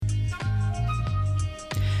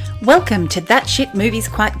Welcome to That Shit Movie's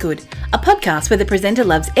Quite Good, a podcast where the presenter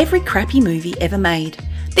loves every crappy movie ever made.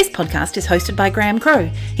 This podcast is hosted by Graham Crowe.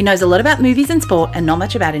 He knows a lot about movies and sport and not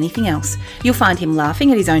much about anything else. You'll find him laughing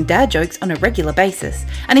at his own dad jokes on a regular basis.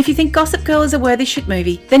 And if you think Gossip Girl is a worthy shit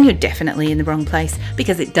movie, then you're definitely in the wrong place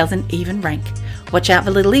because it doesn't even rank. Watch out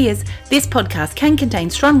for little ears. This podcast can contain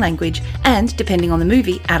strong language and, depending on the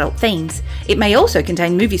movie, adult themes. It may also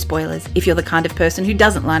contain movie spoilers if you're the kind of person who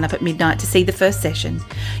doesn't line up at midnight to see the first session.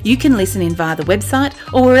 You can listen in via the website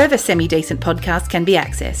or wherever semi-decent podcasts can be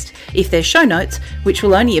accessed. If there's show notes, which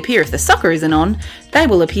will only appear if the soccer isn't on, they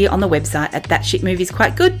will appear on the website at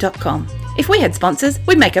thatshitmoviesquitegood.com. If we had sponsors,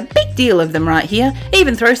 we'd make a big deal of them right here,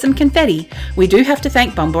 even throw some confetti. We do have to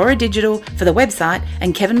thank Bombora Digital for the website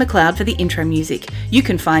and Kevin MacLeod for the intro music. You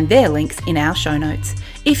can find their links in our show notes.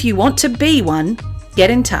 If you want to be one, get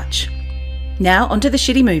in touch. Now onto the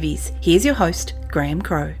shitty movies. Here's your host, Graham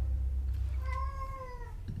Crowe.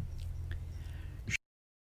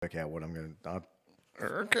 Work out what I'm going to...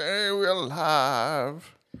 Okay, we're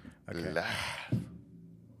live. Okay. Live.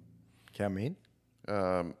 Count me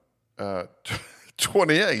in.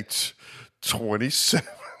 28, 27,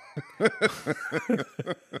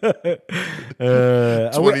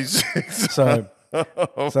 Uh, 26. so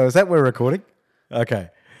is that we're recording? Okay.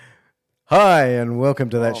 Hi, and welcome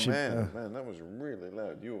to that Oh, shit. man, that was really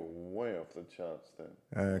loud. You were way off the charts then.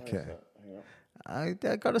 Okay. Hang on. I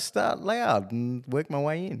got to start loud and work my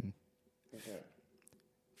way in. Okay.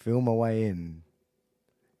 Feel my way in,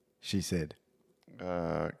 she said.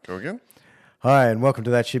 Go again? Hi, and welcome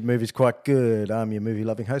to That Shit Movie's Quite Good. I'm your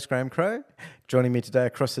movie-loving host, Graham Crowe. Joining me today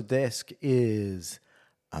across the desk is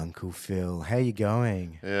Uncle Phil. How you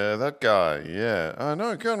going? Yeah, that guy. Yeah. I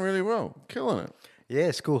know, going really well. Killing it.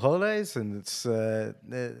 Yeah, school holidays, and it's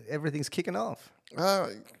everything's kicking off. Yeah,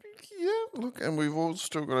 look, and we've all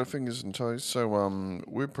still got our fingers and toes, so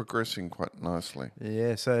we're progressing quite nicely.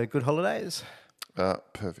 Yeah, so good holidays.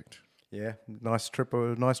 Perfect. Yeah, nice trip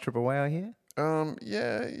away, I hear.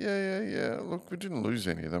 Yeah. Look, we didn't lose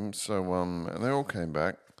any of them, so and they all came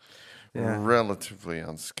back Yeah. relatively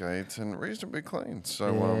unscathed and reasonably clean.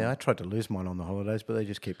 So Yeah, I tried to lose mine on the holidays, but they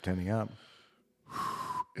just keep turning up.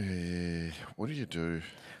 what do you do?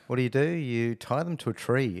 What do? You tie them to a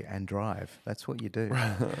tree and drive. That's what you do.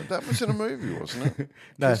 That was in a movie, wasn't it?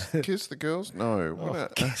 No. Kiss the girls? No.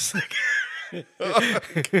 What Kiss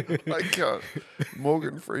I can't.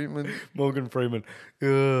 Morgan Freeman. Morgan Freeman.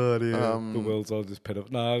 Oh, dear. The world's oldest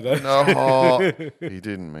pedophile. No. No, he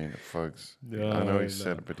didn't mean it, folks. No, I know he no.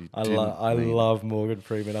 said it, but he I didn't. love Morgan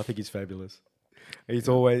Freeman. I think he's fabulous. He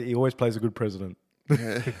always plays a good president.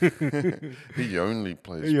 He only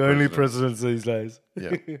plays. He only presidents. presidents these days.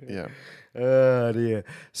 Yeah. Oh dear.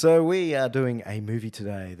 So we are doing a movie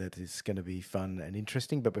today that is going to be fun and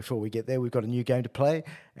interesting. But before we get there, we've got a new game to play.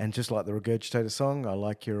 And just like the Regurgitator song, I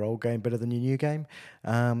like your old game better than your new game.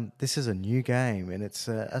 This is a new game, and it's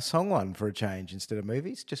a song one for a change instead of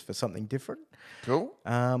movies, just for something different. Cool.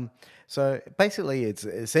 So basically, it's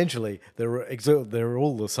essentially they're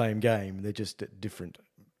all the same game. They're just different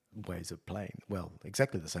ways of playing. Well,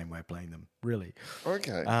 exactly the same way of playing them, really.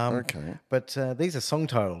 Okay. Okay. But these are song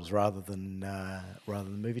titles rather than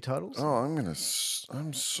movie titles. Oh,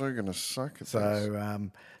 I'm so gonna suck at this.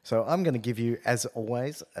 So I'm going to give you, as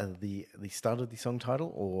always, the start of the song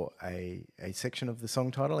title or a section of the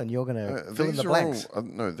song title, and you're going to fill in the blanks.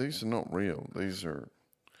 No, these are not real. These are.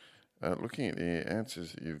 Looking at the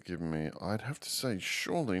answers that you've given me, I'd have to say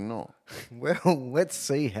surely not. Well, let's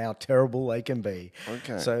see how terrible they can be.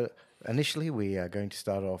 Okay. So initially, we are going to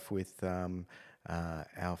start off with our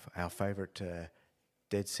favourite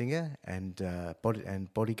dead singer and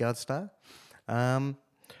bodyguard star,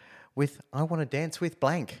 with "I Want to Dance with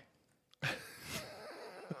Blank."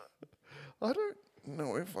 I don't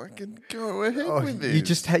know if I can go ahead with this.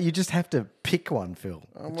 You just have to pick one, Phil.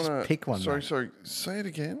 Just pick one. Sorry, mate. say it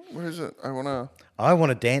again. What is it? I want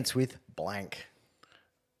to dance with blank.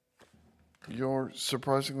 your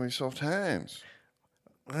surprisingly soft hands.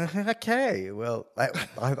 Okay, well,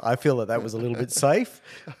 I feel that was a little bit safe,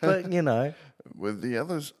 but you know. Well, the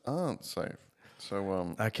others aren't safe.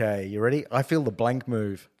 So Okay, you ready? I feel the blank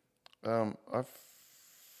move I've.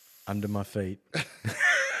 under my feet.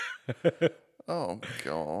 Oh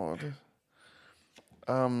God.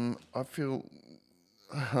 I feel.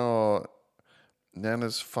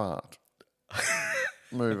 Nana's fart.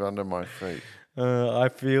 Move under my feet. I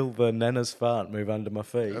feel the nana's fart move under my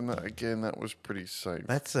feet. And that was pretty safe.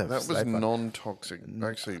 That was non-toxic.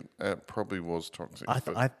 Actually, it probably was toxic.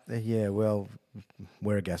 Yeah, well,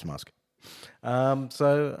 wear a gas mask.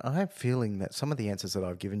 So I'm feeling that some of the answers that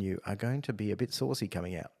I've given you are going to be a bit saucy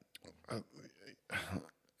coming out.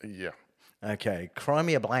 Yeah. Okay, cry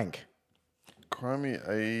me a blank. Cry me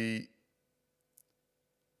a.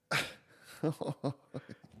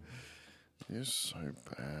 You're so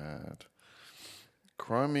bad.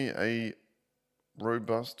 Cry me a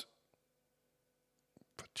robust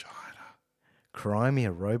vagina. Cry me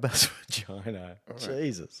a robust vagina.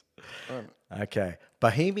 Jesus. Right. Okay,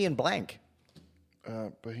 Bohemian blank.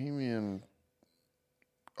 Bohemian.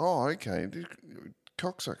 Oh, okay.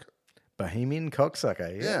 Cocksucker. Bohemian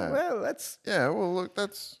cocksucker. Yeah. Well, that's. Yeah, well, look,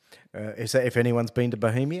 that's. Is that if anyone's been to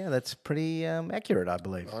Bohemia? That's pretty accurate, I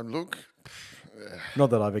believe. Look. Not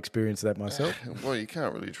that I've experienced that myself. Well, you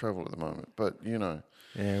can't really travel at the moment, but, Yeah,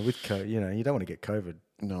 with you don't want to get COVID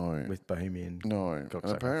no. with Bohemian. No. And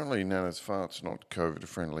cocksucker. apparently, Nana's fart's not COVID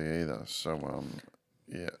friendly either. So,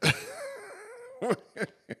 yeah. You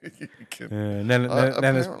can- Nana's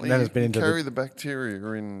apparently been you into carry the bacteria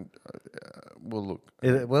in. Well, look.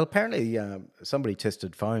 Well, apparently somebody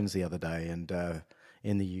tested phones the other day, and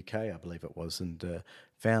in the UK, I believe it was, and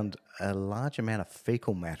found a large amount of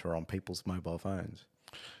fecal matter on people's mobile phones.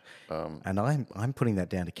 And I'm putting that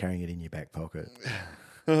down to carrying it in your back pocket.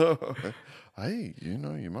 Hey, you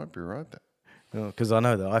might be right there. Because I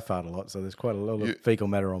know that I fart a lot, so there's quite a lot of fecal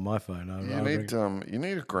matter on my phone. You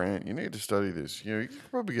need a grant. You need to study this. You could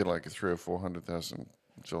probably get like a $300,000 or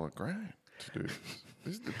 $400,000 grant to do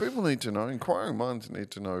this. People need to know. Inquiring minds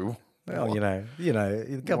need to know. Well,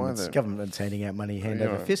 the government's handing out money hand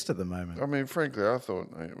over fist at the moment. I mean, frankly, I thought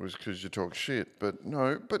it was because you talk shit, but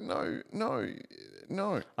no.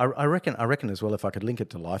 I reckon as well. If I could link it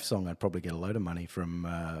to Lifesong, I'd probably get a load of money from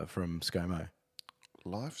ScoMo.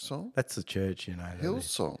 Life song? That's the church,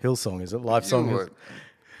 Hillsong. Hillsong, is it? Lifesong,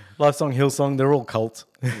 Hillsong, they're all cults.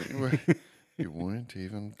 You weren't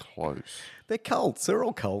even close. They're cults. They're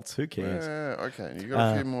all cults. Who cares? Yeah, okay. You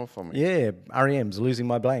got a few more for me. Yeah, REM's Losing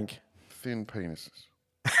My Blank. Thin penises.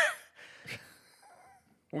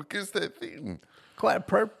 Well, because they're thin. Quite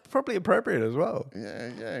probably appropriate as well.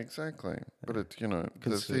 Yeah, exactly. But it's,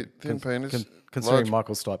 the thin penis. Considering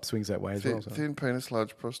Michael Stipe swings that way as well. So. Thin penis,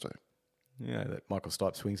 large prostate. That Michael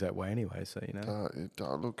Stipe swings that way anyway, so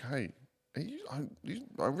Look, hey,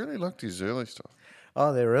 I really liked his early stuff.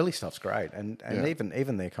 Oh, their early stuff's great, and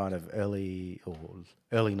even their kind of early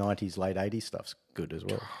 90s, late 80s stuff's good as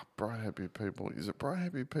well. Bright Happy People. Is it Bright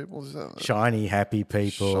Happy People? Is that Shiny Happy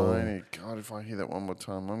People? Shiny. God, if I hear that one more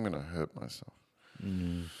time, I'm going to hurt myself.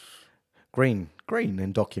 Green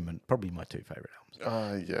and Document, probably my two favourite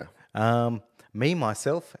albums. Yeah. Me,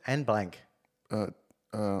 Myself, and Blank.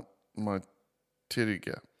 My titty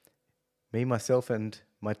gap. Me, Myself, and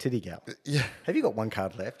my titty gap. Yeah. Have you got one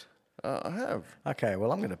card left? I have. Okay,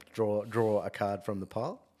 well, I'm going to draw a card from the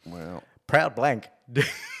pile. Wow. Proud Blank.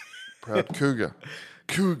 Proud Cougar.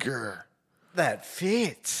 Cougar. That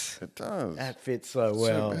fits. It does. That fits so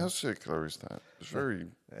well. So how circular is that? It's very...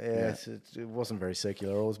 Yes, it wasn't very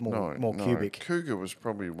circular. It was more cubic. Cougar was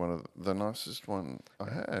probably one of the nicest one I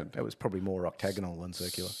had. It was probably more octagonal than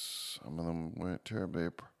circular. Some of them weren't terribly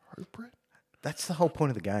appropriate. That's the whole point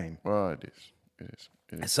of the game. Well, it is.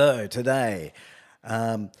 So today,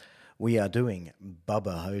 we are doing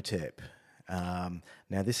Bubba Hotep.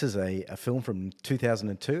 Now, this is a film from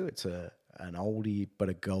 2002. It's an oldie but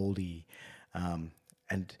a goldie,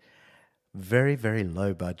 and very, very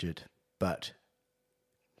low budget, but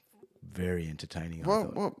very entertaining.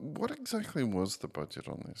 What exactly was the budget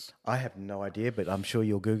on this? I have no idea, but I'm sure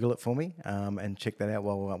you'll Google it for me and check that out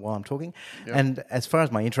while I'm talking. Yep. And as far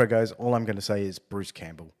as my intro goes, all I'm going to say is Bruce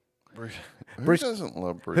Campbell. Who doesn't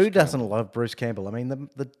love Bruce? Who doesn't love Bruce Campbell? I mean,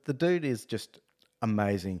 the dude is just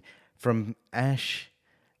amazing. From Ash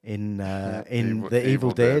in The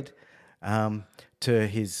Evil Dead, to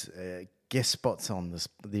his guest spots on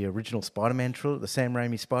the original Spider-Man trilogy, the Sam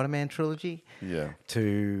Raimi Spider-Man trilogy. Yeah.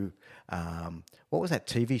 To what was that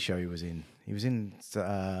TV show he was in? He was in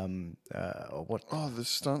what? Oh, the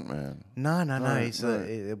Stuntman. No.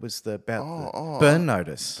 It was about Burn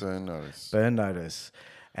Notice. Burn Notice.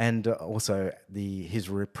 And also his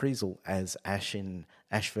reprisal as Ash in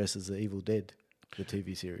Ash versus the Evil Dead, the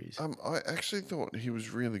TV series. I actually thought he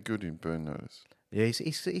was really good in Burn Notice. Yeah,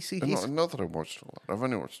 he's not that I watched a lot. I've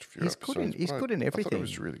only watched a few episodes. He's good in everything. I thought he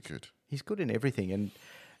was really good. He's good in everything,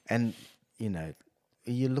 and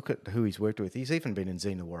you look at who he's worked with. He's even been in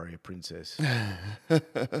Xena Warrior Princess,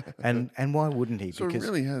 and why wouldn't he? So because he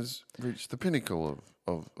really has reached the pinnacle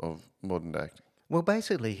of modern acting. Well,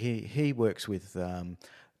 basically, he works with the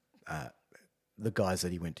guys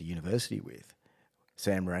that he went to university with,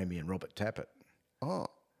 Sam Raimi and Robert Tappert. Oh,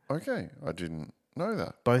 okay. I didn't know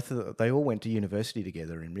that. They all went to university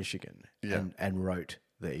together in Michigan, yeah. and wrote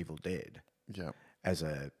The Evil Dead. Yeah. As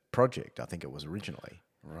a project, I think it was originally.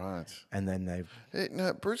 Right. and then they.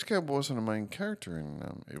 No, Bruce Campbell wasn't a main character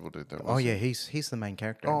in Evil Dead, though. Oh Was yeah, he? he's the main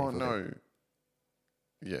character. in Oh Evil Dead. no.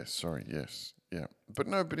 Yes. Sorry. Yes. Yeah. But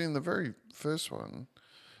no. But in the very first one,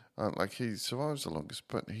 like he survives the longest,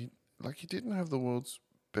 but he didn't have the world's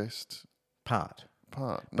best part.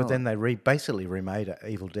 part. But no. then they basically remade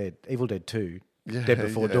Evil Dead. Evil Dead 2, Yeah, Dead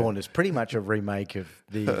Before yeah. Dawn, is pretty much a remake of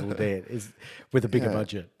the Evil Dead, is with a bigger Yeah.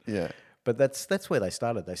 budget. Yeah. But that's where they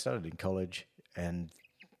started. They started in college, and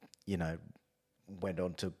went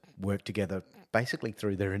on to work together basically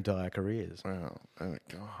through their entire careers. Wow. Oh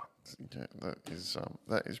God. Yeah,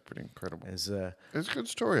 that is pretty incredible. As It's a good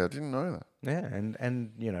story. I didn't know that. yeah,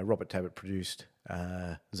 and Robert Tabbert produced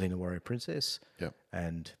Xena Warrior Princess, Yep.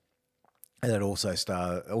 and it also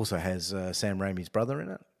has Sam Raimi's brother in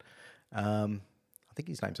it. I think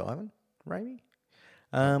his name's Ivan Raimi.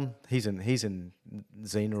 He's in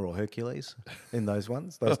Xena or Hercules in those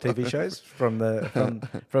TV shows from the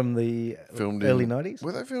Filmed early in, 90s.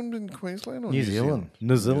 Were they filmed in Queensland or New Zealand.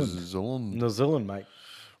 New Zealand. Zealand. New Zealand, mate.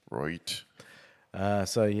 Right.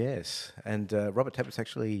 So yes, and Robert Tappert's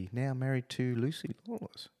actually now married to Lucy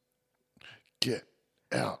Lawless. Get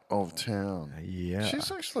out of town. Yeah.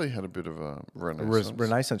 She's actually had a bit of a renaissance.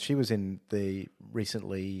 Renaissance. She was in the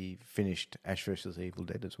recently finished Ash vs. Evil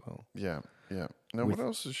Dead as well. Yeah, yeah. Now, what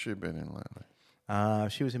else has she been in lately?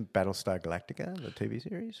 She was in Battlestar Galactica, the TV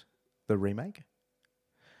series, the remake,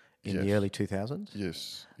 in the Yes. early 2000s.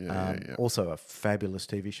 Yes. Yeah, yeah. Also a fabulous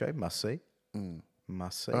TV show, must see.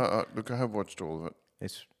 Must see. Look, I have watched all of it.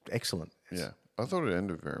 It's excellent. Yeah. I thought it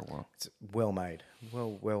ended very well. It's well made.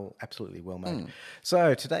 Absolutely well made.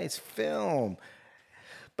 So today's film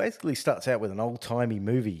basically starts out with an old-timey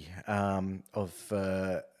movie of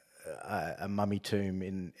a mummy tomb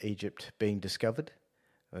in Egypt being discovered.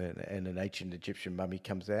 And an ancient Egyptian mummy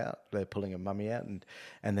comes out. They're pulling a mummy out, and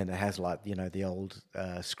then it has the old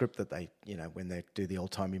script that they when they do the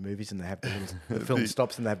old timey movies, and they have the film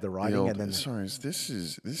stops and they have the writing, and then Sorry, this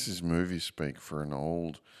is movie speak for an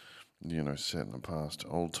old, set in the past,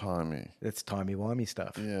 old timey. it's timey wimey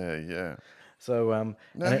stuff. Yeah, yeah. So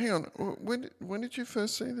Now, hang on. When did you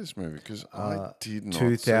first see this movie? Because I did not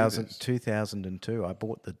 2000, see this. 2002. I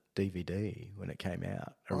bought the DVD when it came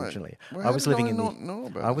out originally. Well, I how was did living I in not know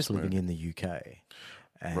about I was this living movie? in the UK,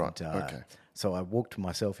 and Right, okay. so I walked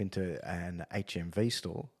myself into an HMV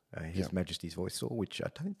store, His Majesty's Voice store, which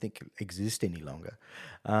I don't think exists any longer,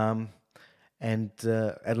 and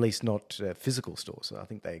at least not physical stores. I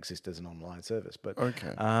think they exist as an online service. But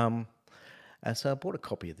Okay. and so I bought a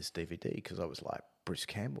copy of this DVD because I was like, Bruce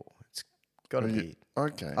Campbell, it's got to be.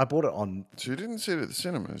 Okay. I bought it on. So you didn't see it at the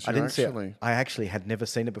cinemas? I You didn't see actually... it. I actually had never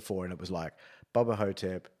seen it before, and it was like Bubba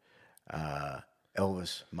Hotep,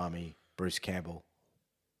 Elvis, Mummy, Bruce Campbell.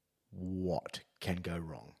 What can go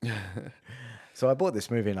wrong? So I bought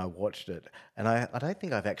this movie and I watched it, and I don't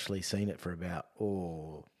think I've actually seen it for about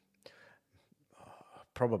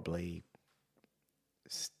probably.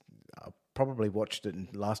 I probably watched it,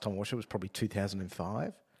 and last time I watched it was probably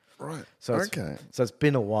 2005. Right. So okay. So it's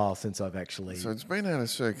been a while since I've actually. So it's been out of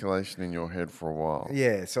circulation in your head for a while.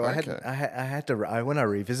 Yeah, so I Okay. had to. When I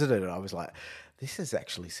revisited it, I was like, "This is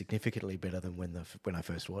actually significantly better than when I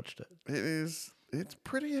first watched it." It is. It's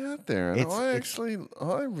pretty out there, and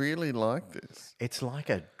I really like this. It's like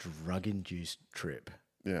a drug-induced trip.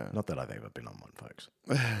 Yeah. Not that I've ever been on one, folks.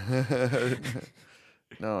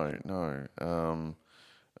 No.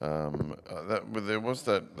 There was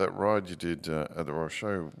that ride you did at the Royal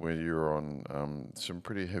Show where you were on some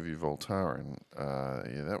pretty heavy Voltaren.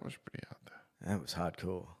 Yeah, that was pretty out there. That was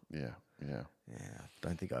hardcore. Yeah. Yeah, I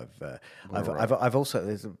don't think I've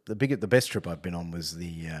also the best trip I've been on was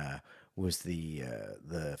the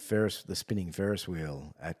spinning Ferris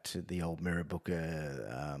wheel at the old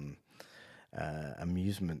Mirrabooka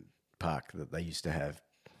amusement park that they used to have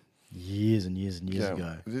years and years and years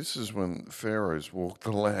ago. This is when pharaohs walked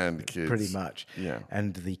the land, kids. Pretty much. Yeah.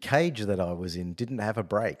 And the cage that I was in didn't have a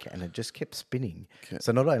brake, and it just kept spinning.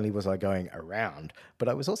 So not only was I going around, but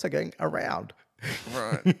I was also going around.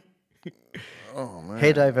 Right. Oh man.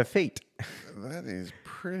 Head over feet. That is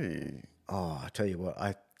pretty. Oh, I tell you what,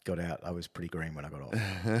 I got out. I was pretty green when I got off.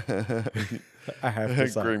 I have to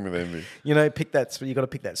say. Green with envy. You know, you got to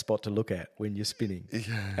pick that spot to look at when you're spinning,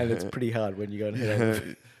 and it's pretty hard when you go and head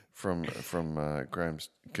over. From Graham's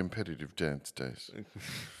competitive dance days.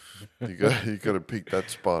 you got to pick that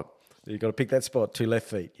spot. You got to pick that spot, 2 left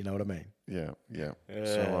feet. You know what I mean? Yeah.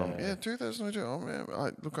 So 2002. Oh man, I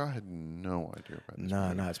had no idea about this.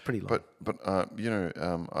 No, it's pretty long. But I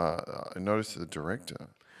noticed the director.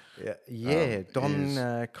 Yeah, Don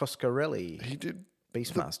Coscarelli. He did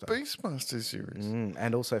Beastmaster. Beastmaster series.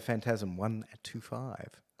 And also Phantasm 125.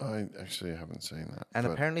 I actually haven't seen that. And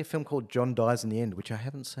but apparently a film called John Dies in the End, which I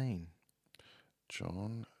haven't seen.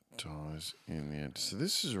 John Dies in the End. So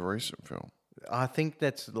this is a recent film. I think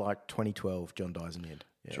that's like 2012, John Dies in the End.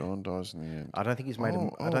 Yeah. John Dies in the End. I don't think he's made he's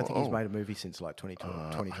oh. made a movie since like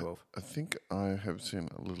 2012. I think I have seen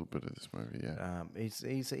a little bit of this movie, yeah.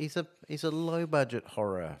 He's a low budget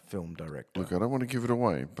horror film director. Look, I don't want to give it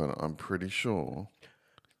away, but I'm pretty sure.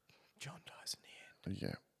 John Dies in the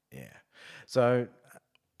End. Yeah. Yeah. So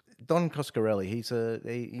Don Coscarelli, he's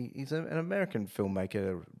an American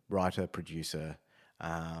filmmaker, writer, producer,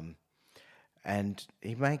 and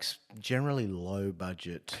he makes generally low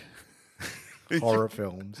budget horror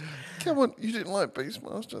films. Come on, you didn't like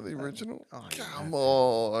Beastmaster, the original? Come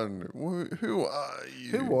on. Who are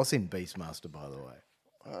you? Who was in Beastmaster, by the way?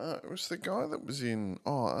 It was the guy that was in.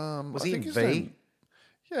 Was I he think in his V? name-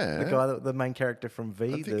 yeah. The guy, the main character from V.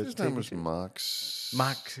 I think his name was Mark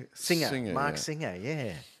Mark Singer. Mark yeah. Singer,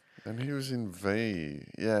 yeah. And he was in V.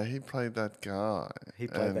 Yeah, he played that guy. He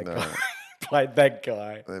played that And, guy. Played that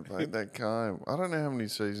guy. They played that guy. I don't know how many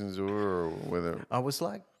seasons there were or whether.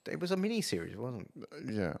 It was a mini series, wasn't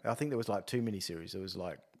it? Yeah. I think there was like 2 mini series. There was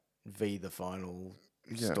like V, the final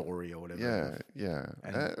story or whatever. Yeah.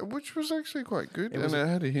 Which was actually quite good. And it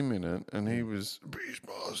had him in it, and he was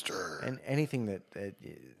Beastmaster. And anything that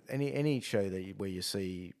any show where you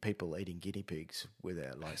see people eating guinea pigs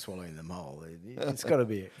without like swallowing them whole, it's got to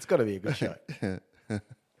be a good show.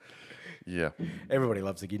 Yeah. Everybody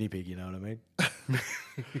loves a guinea pig, you know what I mean?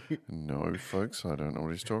 No, folks, I don't know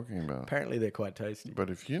what he's talking about. Apparently, they're quite tasty.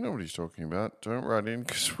 But if you know what he's talking about, don't write in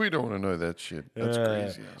because we don't want to know that shit. That's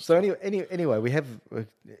crazy. So anyway,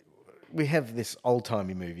 we have this old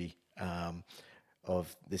timey movie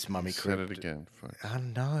of this mummy Said crypt. it again, folks. Oh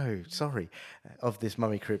no, sorry, of this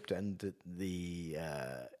mummy crypt and the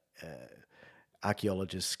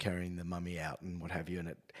archaeologists carrying the mummy out and what have you,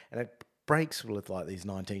 and it breaks with like these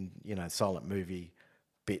 19 silent movie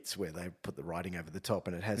bits where they put the writing over the top,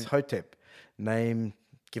 and it has Hotep, name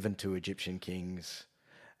given to Egyptian kings,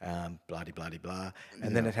 blah de blah de blah,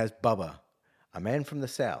 and then it has Bubba, a man from the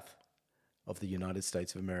south of the United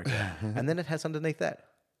States of America, and then it has underneath that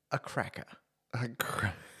a cracker. A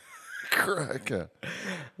cracker.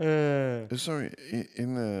 Sorry,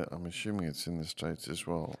 I'm assuming it's in the States as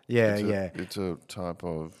well. Yeah, It's a type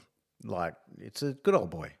of. Like it's a good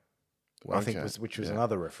old boy. Well, I think Okay, which was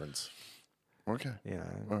another reference. Okay.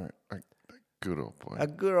 All right. A good old boy. A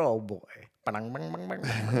good old boy.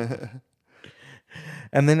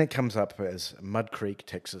 And then it comes up as Mud Creek,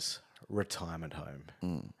 Texas retirement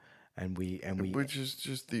home. And we Which is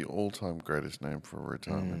just the all-time greatest name for a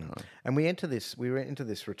retirement home. And we went into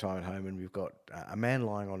this retirement home, and we've got a man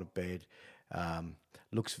lying on a bed,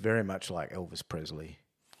 looks very much like Elvis Presley.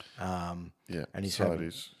 Yeah, and he's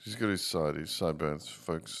he's got his sideburns,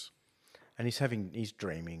 folks. And he's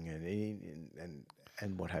dreaming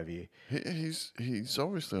and what have you. He's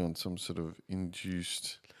obviously on some sort of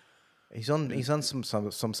induced. He's on some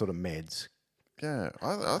sort of meds. Yeah,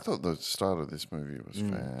 I thought the start of this movie was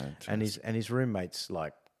fantastic. And his roommate's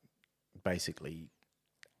like basically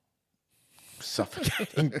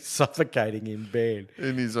suffocating in bed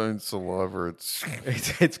in his own saliva.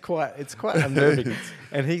 It's quite unnerving.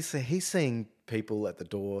 And he's seeing people at the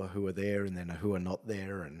door who are there and then who are not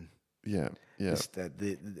there, and yeah.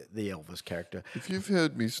 the Elvis character. If you've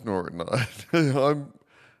heard me snore at night,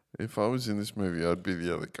 if I was in this movie, I'd be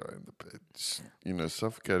the other guy in the bed,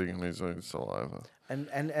 suffocating on his own saliva. And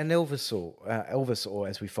Elvis, or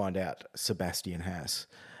as we find out, Sebastian Haas,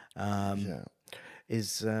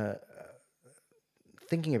 is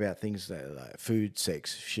thinking about things like food,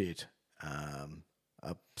 sex, shit.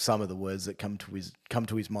 Some of the words that come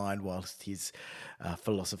to his mind whilst he's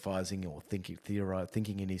philosophizing or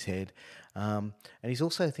thinking in his head, and he's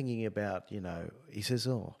also thinking about he says,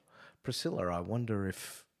 "Oh, Priscilla, I wonder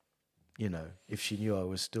if she knew I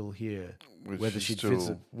was still here, would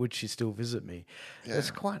she still visit me?" Yeah.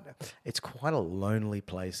 It's quite a lonely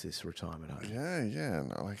place, this retirement home. Yeah.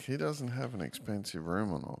 No, like he doesn't have an expensive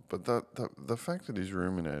room or not, but the fact that he's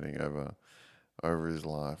ruminating over his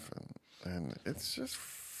life and it's just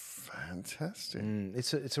fantastic.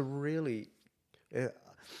 It's a really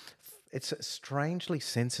it's strangely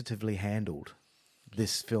sensitively handled,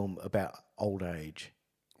 this film about old age.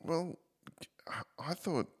 Well, I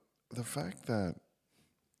thought the fact that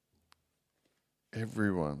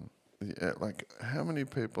everyone, like how many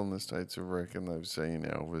people in the States have reckoned they've seen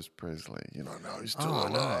Elvis Presley? No, he's still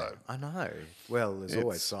alive. I know. Well, there's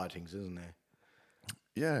always sightings, isn't there?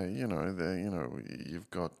 Yeah, you've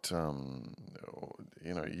got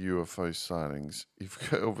UFO sightings. You've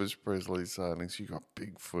got Elvis Presley sightings. You've got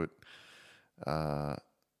Bigfoot.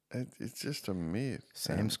 It's just a myth.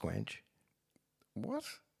 Sam Squanch. What?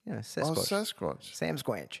 Yeah, Oh, Sasquatch. Sasquatch. Sam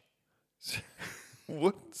Squanch.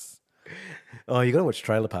 What's? Oh, you got to watch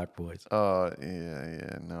Trailer Park Boys. Oh,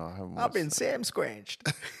 yeah. No, I haven't. I've been Sam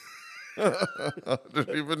Squanched. I don't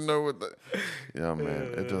even know what that. Yeah,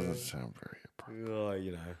 man, it doesn't sound very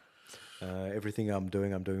appropriate. Oh, everything I'm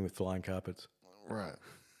doing with flying carpets. Right.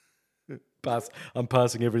 I'm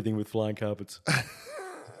passing everything with flying carpets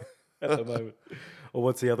at the moment. Or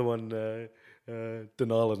what's the other one?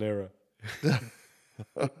 Denial and error.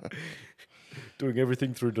 Doing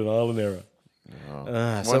everything through denial and error.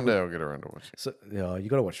 One day I'll get around to watching. So you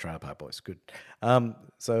got to watch Trailer Park Boys. Good.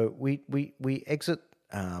 So we exit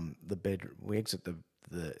the bed. We exit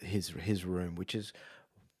his room, which is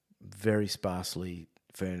very sparsely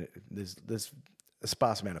furnished. There's a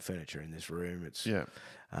sparse amount of furniture in this room. It's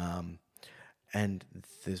and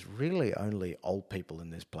there's really only old people in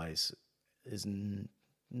this place. There's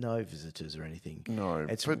no visitors or anything. No,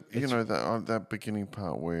 that beginning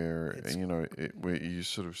part where where you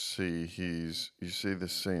sort of see you see the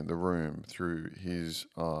scene, the room through his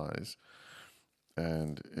eyes,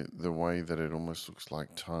 and the way that it almost looks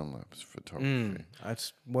like time lapse photography.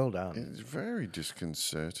 It's well done. It's very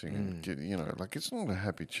disconcerting, and like it's not a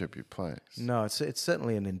happy chippy place. No, it's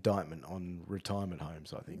certainly an indictment on retirement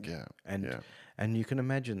homes, I think. Yeah, and you could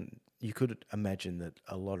imagine that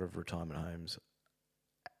a lot of retirement homes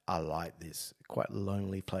are like this, quite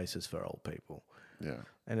lonely places for old people. Yeah.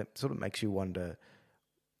 And it sort of makes you wonder,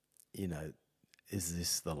 is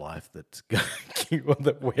this the life that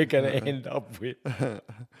we're going to end up with?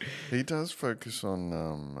 He does focus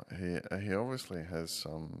on he obviously has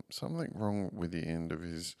something wrong with the end of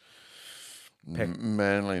his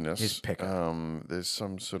manliness. His pecker. There's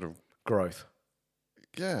some sort of growth.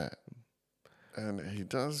 Yeah. And he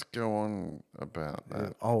does go on about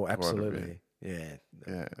that. Oh, absolutely. Yeah.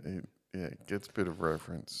 Yeah, gets a bit of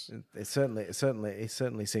reference. It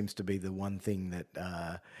certainly seems to be the one thing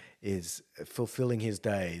that is fulfilling his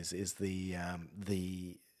days is the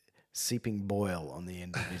seeping boil on the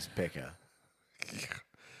end of his pecker.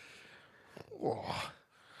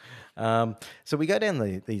 So we go down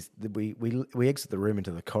we exit the room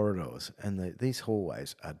into the corridors, and these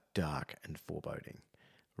hallways are dark and foreboding,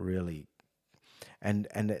 really. And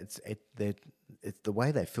it's the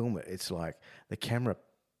way they film it. It's like the camera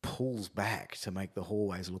pulls back to make the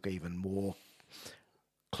hallways look even more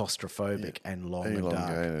claustrophobic and long and dark.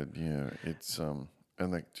 Elongated, yeah. It's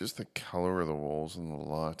and just the color of the walls and the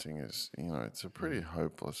lighting is, it's a pretty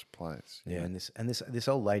hopeless place. Yeah, and this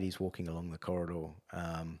old lady's walking along the corridor,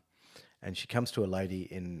 and she comes to a lady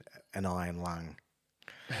in an iron lung.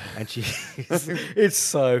 And it's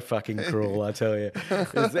so fucking cruel, I tell you.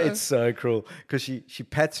 It's so cruel because she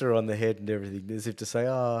pats her on the head and everything as if to say,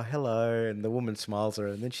 "Oh, hello," and the woman smiles at her,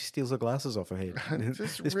 and then she steals her glasses off her head. And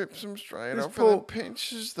just rips them straight off and then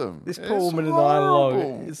pinches them. This poor woman in the iron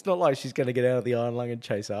lung. It's not like she's going to get out of the iron lung and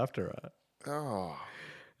chase after her.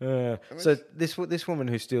 Oh. So this woman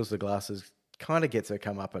who steals the glasses kind of gets her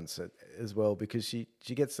comeuppance as well, because she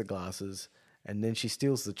gets the glasses and then she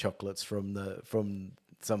steals the chocolates from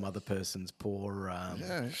some other person's poor.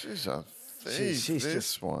 She's a thief.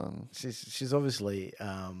 She's obviously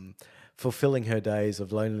fulfilling her days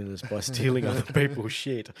of loneliness by stealing other people's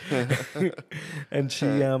shit, and she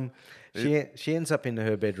ends up in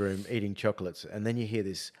her bedroom eating chocolates, and then you hear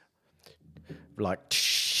this like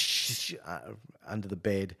under the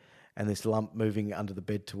bed, and this lump moving under the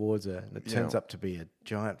bed towards her, and it turns up to be a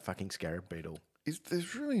giant fucking scarab beetle.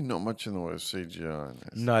 There's really not much in the way of CGI in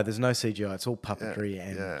this. No, there's no CGI. It's all puppetry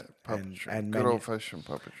puppetry. Good old-fashioned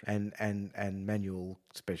puppetry. And manual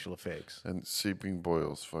special effects. And seeping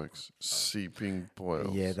boils, folks. Seeping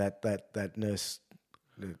boils. Yeah, that nurse.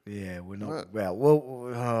 Yeah, we're not. What?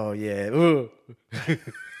 Well, oh yeah. Ooh.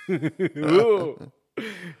 Ooh.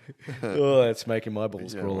 Oh, that's making my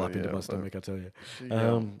balls crawl up into my stomach, I tell you.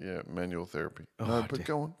 Manual therapy.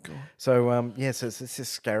 Go on. So so it's this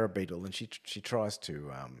scarab beetle, and she tries to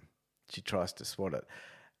swat it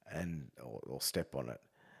or step on it,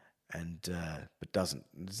 and but doesn't.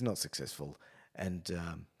 It's not successful, and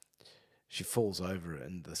she falls over,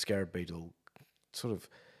 and the scarab beetle sort of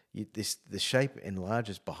the shape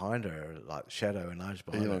enlarges behind her, like shadow enlarges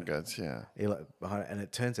behind her. Elongates, behind, and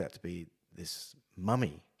it turns out to be this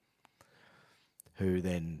mummy who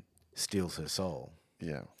then steals her soul.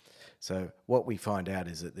 Yeah. So what we find out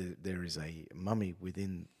is that there is a mummy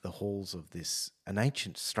within the halls of this,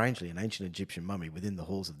 strangely, an ancient Egyptian mummy within the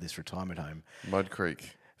halls of this retirement home, Mud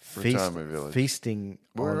Creek Retirement Village. feasting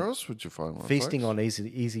Where else would you find one? feasting folks? on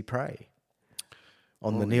easy prey,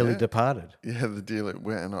 on the Oh, nearly yeah. departed. Yeah, the dearly.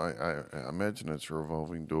 Well, and I imagine it's a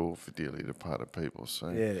revolving door for dearly departed people. So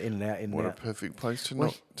Yeah, in and out, in what and a out. perfect place to Well,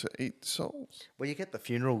 not to eat souls. Well, you get the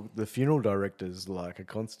funeral directors like are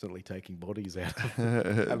constantly taking bodies out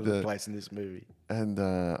of the place in this movie. And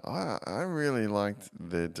I really liked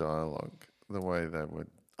their dialogue, the way they would.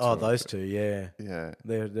 Oh, talk. those two, yeah, Yeah,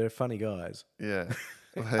 they're funny guys. yeah.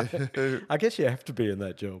 I guess you have to be in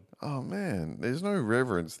that job. Oh man, there's no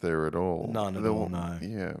reverence there at all. None at all, no.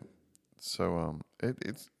 Yeah. So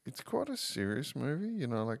it's quite a serious movie, you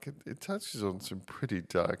know. Like it touches on some pretty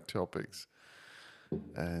dark topics,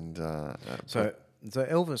 and So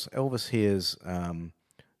Elvis hears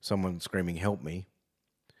someone screaming, "Help me!"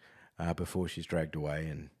 Before she's dragged away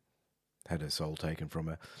and had her soul taken from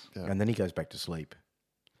her, and then he goes back to sleep.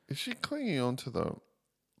 is she clinging onto the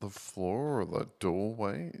floor or the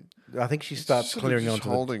doorway? I think she starts Sort of clearing just onto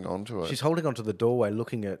holding onto it. She's holding onto the doorway,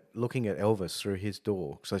 looking at Elvis through his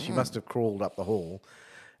door. So she must have crawled up the hall,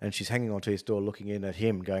 and she's hanging onto his door, looking in at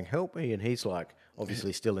him, going, "Help me!" And he's like,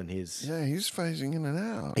 obviously still in his. Yeah, he's phasing in and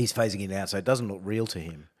out. He's phasing in out, so it doesn't look real to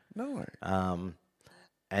him. No.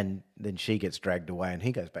 And then she gets dragged away, and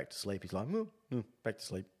he goes back to sleep. He's like, back to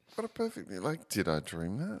sleep. What a perfectly, like, did I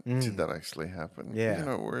dream that? Did that actually happen? Yeah. You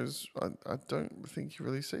know, whereas I don't think you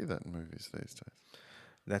really see that in movies these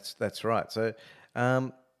days. That's right. So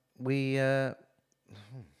we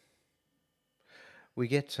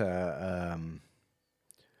get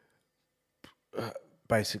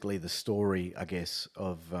basically the story, I guess,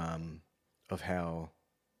 of how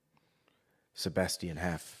Sebastian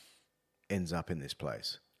Haff ends up in this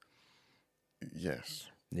place. Yes.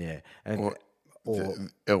 Yeah, and Or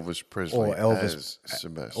Elvis Presley as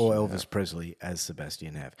Sebastian. or Elvis Presley as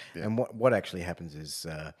Sebastian Haff. Yeah. And what actually happens is,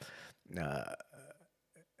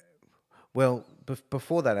 well,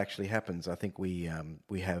 before that actually happens, I think we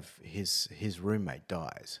have his roommate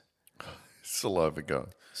dies. Saliva guy.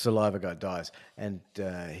 Saliva guy dies, and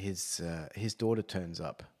his daughter turns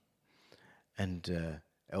up, and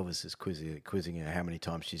Elvis is quizzing her how many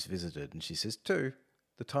times she's visited, and she says 2.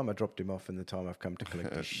 The time I dropped him off and the time I've come to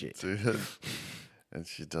collect his shit. Dude. And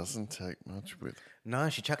she doesn't take much with her. No,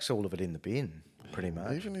 she chucks all of it in the bin, pretty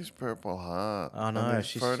much. Even his Purple Heart. Oh, no, And there's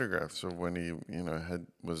she's- photographs of when he,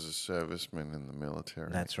 was a serviceman in the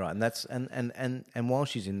military. That's right, and that's and while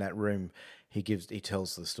she's in that room, he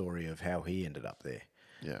tells the story of how he ended up there.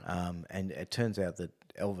 Yeah. And it turns out that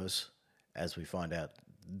Elvis, as we find out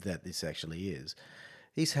that this actually is,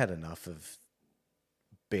 he's had enough of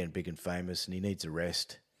being big and famous, and he needs a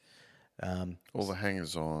rest. All the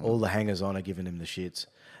hangers on. All the hangers-on are giving him the shits.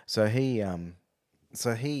 So he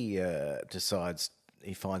decides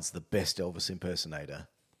he finds the best Elvis impersonator,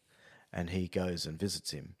 and he goes and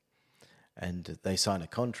visits him, and they sign a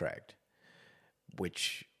contract,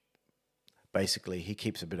 which basically he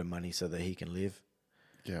keeps a bit of money so that he can live.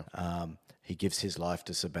 Yeah. He gives his life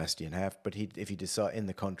to Sebastian Haff, but if he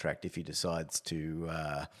decides to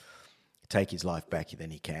take his life back, then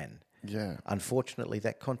he can. Yeah. Unfortunately,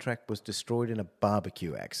 that contract was destroyed in a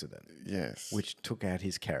barbecue accident, Yes. which took out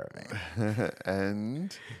his caravan.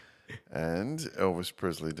 and Elvis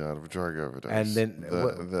Presley died of a drug overdose. And then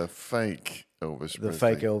the fake Elvis The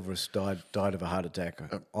Presley. fake Elvis died of a heart attack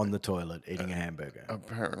on the toilet eating a hamburger.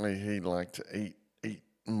 Apparently, he liked to eat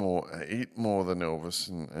more than Elvis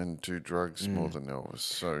and do drugs more than Elvis.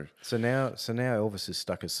 So now Elvis is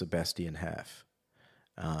stuck as Sebastian Haff,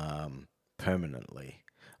 permanently.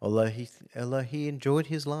 Although he enjoyed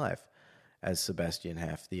his life as Sebastian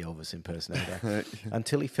Haff, the Elvis impersonator,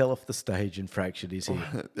 until he fell off the stage and fractured his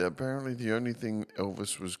hip. Apparently, the only thing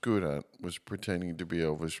Elvis was good at was pretending to be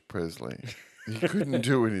Elvis Presley. He couldn't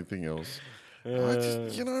do anything else.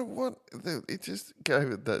 You know what? It just gave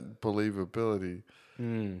it that believability.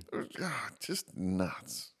 It was, just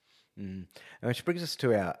nuts. And which brings us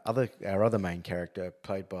to our other main character,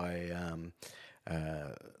 played by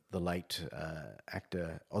the late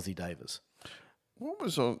actor Ozzie Davis. What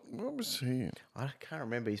was he in? I can't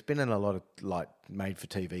remember. He's been in a lot of like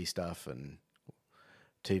made-for-TV stuff and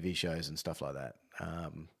TV shows and stuff like that.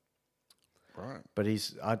 Right. But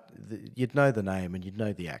you'd know the name and you'd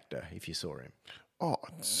know the actor if you saw him. Oh,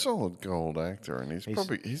 solid gold actor, and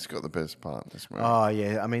he's got the best part in this movie. Oh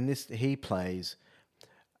yeah, I mean he plays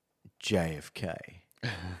JFK.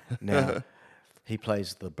 Now he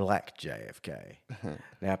plays the black JFK.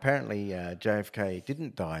 Now apparently JFK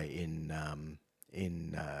didn't die in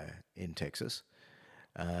Texas.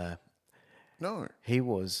 No. He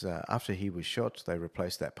was after he was shot, they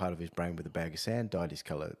replaced that part of his brain with a bag of sand, dyed his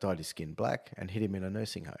skin black, and hid him in a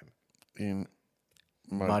nursing home. In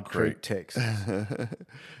Mud Creek, Texas.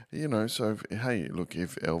 You know, so hey, look,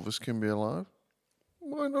 if Elvis can be alive,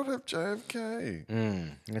 why not have JFK?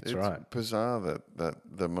 That's It's right. bizarre that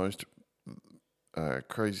the most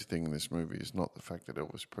crazy thing in this movie is not the fact that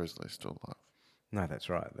Elvis Presley is still alive. No, that's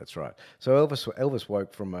right. That's right. So Elvis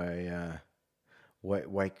woke from a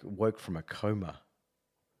woke from a coma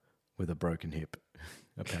with a broken hip,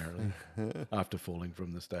 apparently, after falling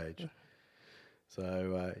from the stage.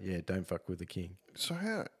 So yeah, don't fuck with the king. So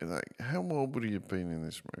how old would he have been in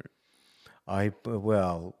this movie?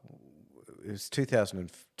 Well, it was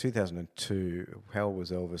 2002. How old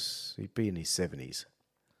was Elvis? He'd be in his 70s,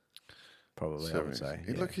 probably. 70s. I would say.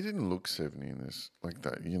 Yeah. Look, he didn't look 70 in this like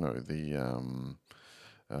that. You know, the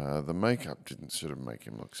makeup didn't sort of make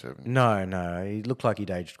him look 70. No, he looked like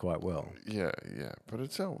he'd aged quite well. Yeah, but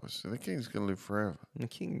it's Elvis. The king's going to live forever. The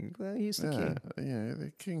king, well, he's the king. Yeah,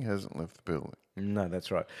 the king hasn't left the building. No,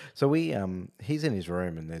 that's right. So he's in his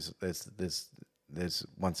room, and there's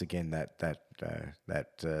once again that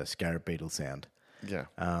scarab beetle sound. Yeah.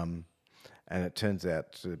 And it turns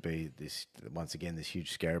out to be this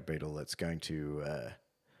huge scarab beetle that's going to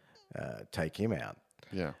take him out.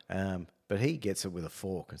 Yeah. But he gets it with a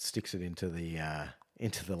fork and sticks it into the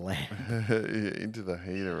lamp Into the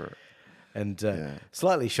heater. and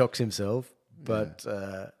slightly shocks himself, but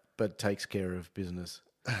takes care of business.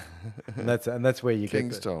 and that's where you King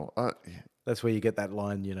get style. that's where you get that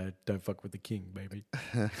line, you know, don't fuck with the king, baby.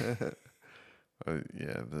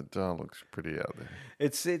 Yeah, the dialogue's pretty out there.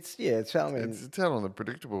 It's I mean, It's a tale on the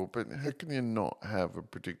predictable, but how can you not have a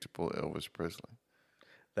predictable Elvis Presley?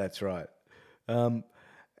 that's right.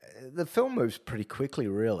 The film moves pretty quickly,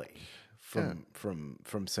 really, from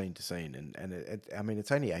scene to scene, and I mean,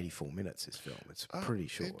 it's only 84 minutes. This film, it's pretty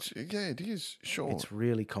short. It is short. It's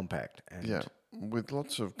really compact, and with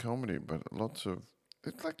lots of comedy, but lots of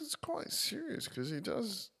it's quite serious because he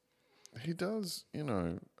does, you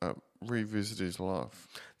know, revisit his life.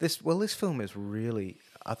 This film is really,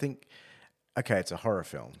 I think, okay, it's a horror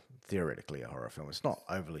film. Theoretically, a horror film. It's not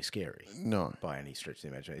overly scary. No. By any stretch of the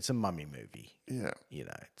imagination. It's a mummy movie. Yeah. You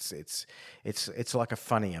know, it's like a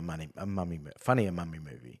funnier mummy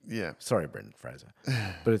movie. Yeah. Sorry, Brendan Fraser,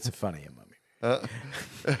 but it's a funnier mummy. Yeah,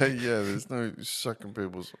 there's no sucking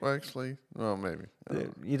people's. Well, actually, well, maybe.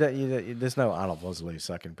 You don't. There's no Arnold Vosloo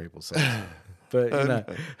sucking people's socks. But you know,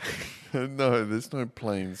 No, there's no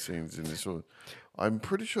plane scenes in this one. I'm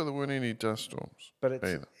pretty sure there weren't any dust storms. but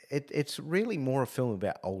either. it's really more a film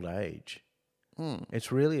about old age.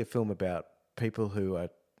 It's really a film about people who are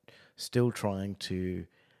still trying to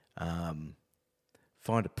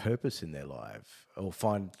find a purpose in their life or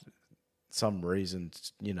find some reason,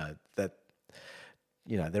 you know, that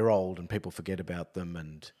they're old and people forget about them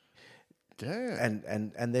and. Yeah.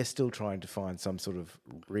 And they're still trying to find some sort of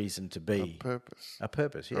reason to be. Purpose. A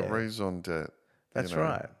purpose, yeah. A raison d'etre. That's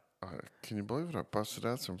right. Can you believe it? I busted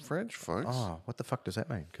out some French, folks. Oh, what the fuck does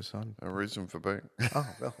that mean? Because I'm... A reason for being. Oh,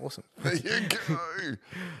 well, awesome. There you go.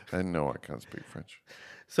 And no, I can't speak French.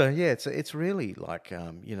 So, yeah, it's really like,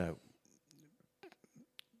 you know,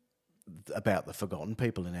 about the forgotten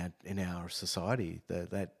people in our society,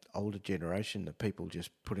 that older generation that people just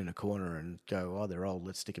put in a corner and go, oh, they're old,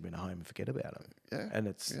 let's stick them in a home and forget about them. Yeah. And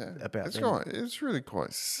it's about it's them. it's really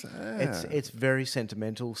quite sad. It's very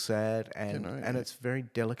sentimental, sad, and You know, and it's very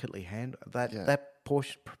delicately handled. Yeah. That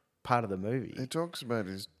part of the movie. He talks about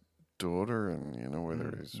his daughter and, you know,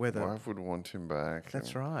 whether his wife would want him back.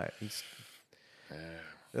 That's right.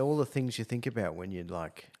 All the things you think about when you're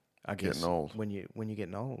like, I guess, Getting old. When you're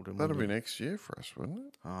getting old. And That'll be next year for us, wouldn't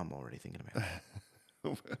it? Oh, I'm already thinking about it.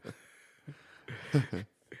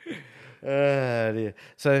 Dear.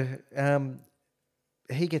 So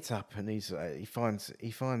he gets up and he finds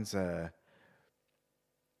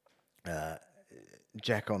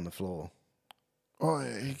Jack on the floor. Oh,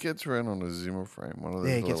 yeah, he gets around on a Zimmer frame. One of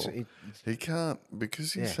those he can't,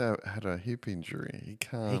 because he's had a hip injury.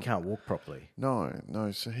 He can't walk properly. No.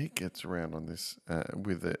 So he gets around on this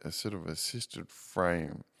with a sort of assisted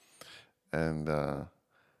frame, and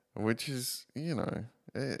which is, you know,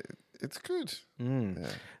 it's good.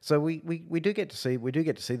 Yeah. So we do get to see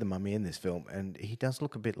the mummy in this film, and he does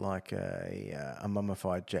look a bit like a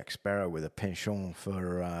mummified Jack Sparrow with a penchant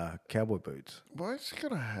for cowboy boots. Why has he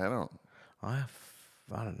got a hat on? I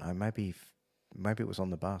don't know. Maybe it was on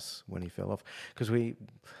the bus when he fell off. Because we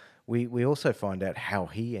also find out how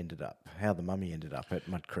the mummy ended up at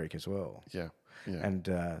Mud Creek as well. Yeah. And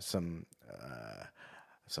some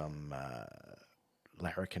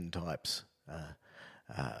larrikin types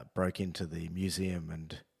broke into the museum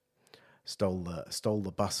and stole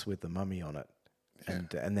the bus with the mummy on it,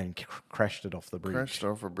 and then crashed it off the bridge. Crashed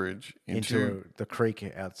off a bridge into the creek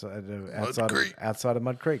outside Creek. of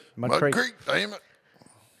Mud Creek. Mud Creek, damn it.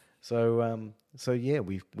 So yeah,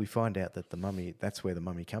 we find out that the mummy, that's where the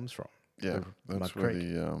mummy comes from. Yeah, that's where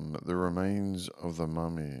the remains of the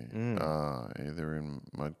mummy are either in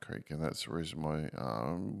Mud Creek, and that's the reason why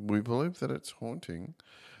we believe that it's haunting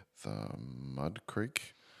the Mud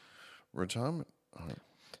Creek retirement home.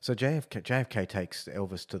 So JFK takes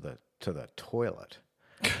Elvis to the toilet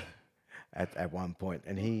at one point,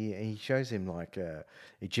 and he shows him like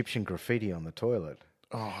Egyptian graffiti on the toilet.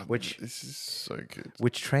 Oh, which this is so good.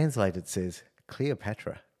 Which translated says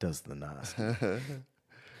Cleopatra does the nasty.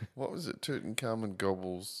 What was it? Tutankhamun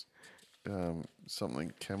gobbles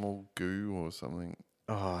something camel goo or something.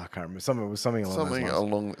 Oh, I can't remember. Something along something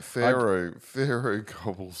those lines. Pharaoh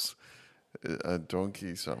gobbles a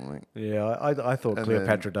donkey something. Yeah, I thought And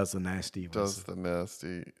Cleopatra does the nasty. Does the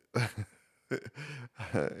nasty.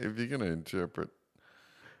 If you're going to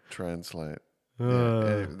translate.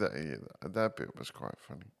 That bit was quite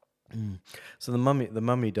funny. So the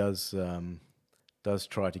mummy does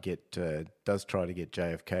try to get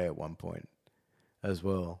JFK at one point as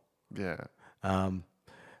well. Yeah. And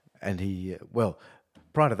he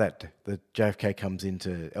prior to that, the JFK comes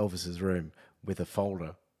into Elvis's room with a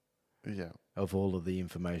folder. Yeah. Of all of the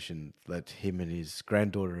information that him and his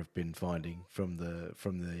granddaughter have been finding from the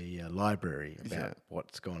library about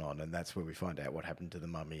what's gone on, and that's where we find out what happened to the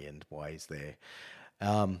mummy and why he's there.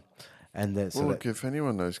 Look, if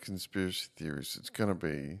anyone knows conspiracy theories, it's going to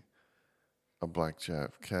be a black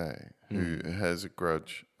JFK who has a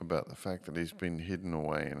grudge about the fact that he's been hidden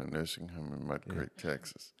away in a nursing home in Mud Creek,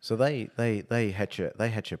 Texas. So they hatch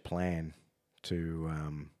a plan to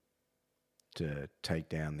take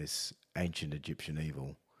down this ancient Egyptian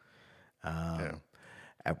evil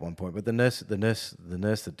at one point. But the nurse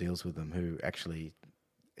that deals with them, who actually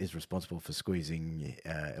is responsible for squeezing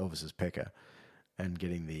Elvis's pecker and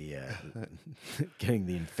getting the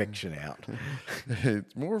infection out.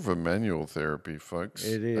 It's more of a manual therapy, folks.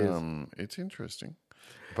 It is. It's interesting,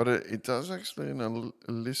 but it does actually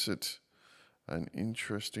elicit an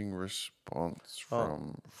interesting response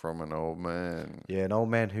from an old man. Yeah, an old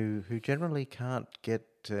man who generally can't get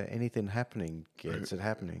anything happening gets it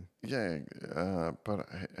happening. Yeah, but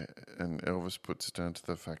Elvis puts it down to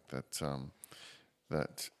the fact that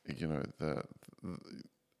the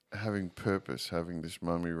having purpose, having this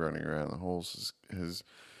mummy running around the halls has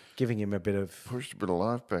giving him a bit of pushed a bit of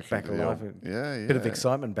life back into alive. Yeah, bit of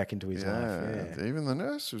excitement back into his life. Yeah, even the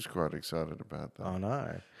nurse was quite excited about that. I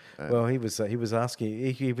know. Well, he was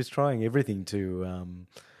asking. He was trying everything to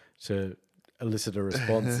elicit a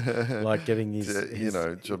response, like getting his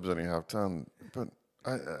job's only half done. But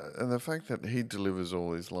and the fact that he delivers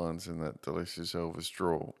all these lines in that delicious Elvis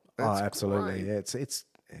drawl. Absolutely. Great. Yeah, it's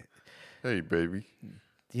hey baby.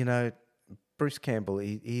 Bruce Campbell.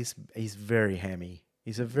 He's very hammy.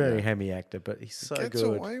 He's a very hammy actor, but he's so good. Gets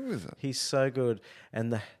away with it. He's so good,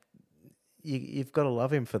 and you've got to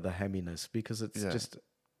love him for the hamminess because it's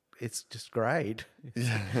just great.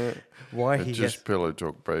 Yeah. Pillow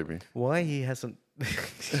talk, baby. Why he hasn't?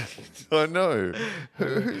 I know.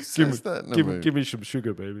 Who says that in a movie? Give me some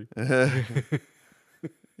sugar, baby.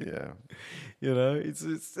 Yeah.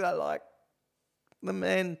 It's like the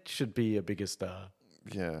man should be a bigger star.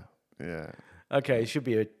 Yeah. Yeah. Okay, he should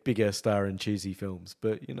be a bigger star in cheesy films,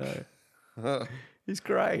 but he's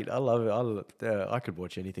great. I love it. I could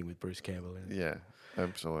watch anything with Bruce Campbell in it. Yeah,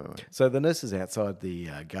 absolutely. So the nurse is outside the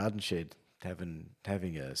garden shed having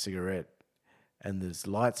a cigarette, and there's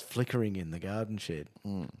lights flickering in the garden shed,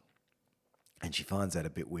 and she finds that a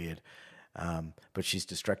bit weird. But she's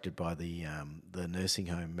distracted by the nursing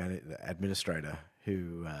home administrator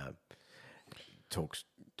who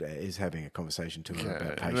is having a conversation to her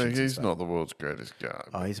about patients. He's not the world's greatest guy.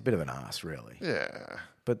 Oh, he's a bit of an ass, really. Yeah.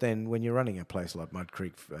 But then when you're running a place like Mud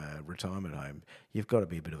Creek Retirement Home, you've got to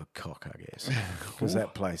be a bit of a cock, I guess, because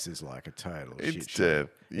that place is like a total shit show.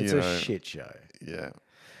 It's a shit show. Yeah.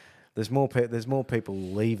 There's more people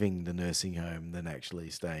leaving the nursing home than actually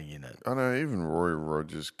staying in it. I know, even Roy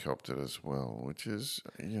Rogers copped it as well, which is,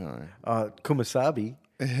 Kumasabi.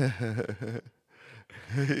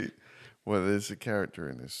 Well, there's a character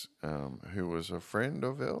in this who was a friend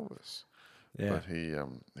of Elvis. Yeah. But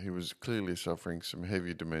he was clearly suffering some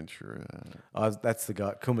heavy dementia. That's the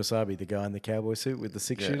guy, Kumasabi, the guy in the cowboy suit with the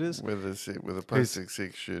six shooters? With the plastic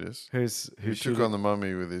six shooters. Who took on the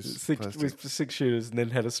mummy with his six shooters and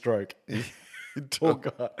then had a stroke. Poor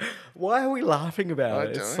guy. Why are we laughing about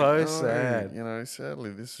it? It's so know. sad. You know,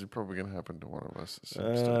 sadly, this is probably going to happen to one of us at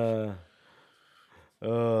some stage.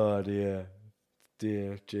 Oh dear,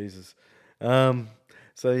 dear Jesus.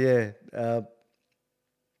 So yeah,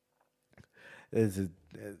 there's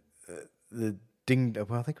the ding.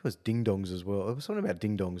 Well, I think it was ding dongs as well. It was something about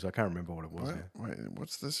ding dongs. I can't remember what it was. Now. Wait,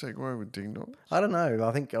 what's the segue with ding dong? I don't know.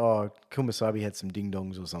 I think Kumasabi had some ding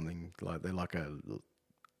dongs or something like they're like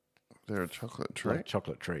They're a chocolate treat. like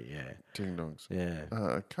chocolate treat. Yeah, Ding dongs. yeah.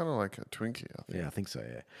 Kind of like a Twinkie, I think. Yeah, I think so.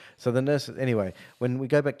 Yeah. So the nurse. Anyway, when we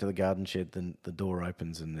go back to the garden shed, then the door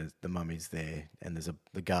opens and the mummy's there, and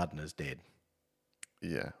the gardener's dead.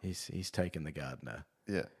 Yeah. He's taken the gardener.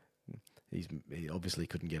 Yeah. He obviously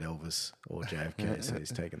couldn't get Elvis or JFK, so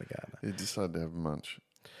he's taken the gardener. He decided to have munch.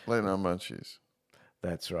 Late night munchies.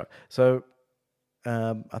 That's right. So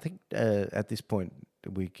I think at this point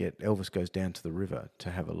Elvis goes down to the river to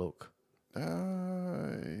have a look.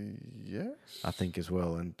 Yes. I think as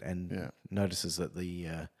well, and notices that he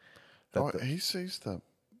sees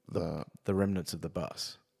the remnants of the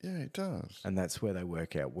bus. Yeah, he does. And that's where they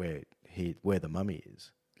work out where the mummy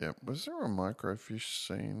is. Yeah. Was there a microfiche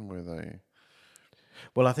scene where they?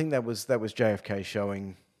 Well, I think that was JFK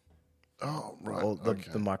showing. Oh right. All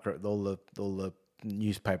the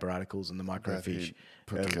newspaper articles and the microfiche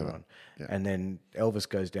put together. on. Yeah. And then Elvis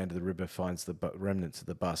goes down to the river, finds the remnants of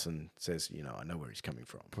the bus, and says, I know where he's coming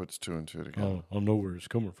from. Puts two and two together. I know where he's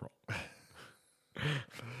coming from.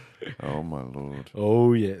 Oh my lord.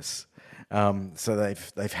 Oh yes. So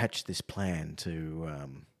they've hatched this plan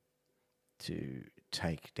to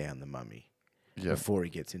take down the mummy before he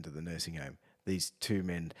gets into the nursing home. These two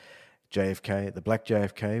men, JFK, the black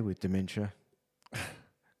JFK with dementia,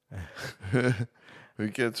 who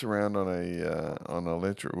gets around on an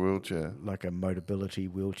electric wheelchair, like a Motability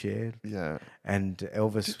wheelchair. Yeah. And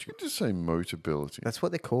Elvis. Did you just say Motability? That's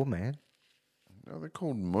what they're called, man. No, they're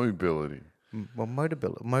called mobility. Well,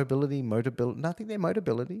 Motability. No, I think they're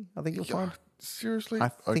Motability. I think you'll find. Seriously? I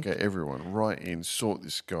think everyone, write in, sort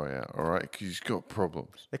this guy out, all right? Because he's got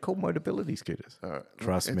problems. They're called Motability scooters.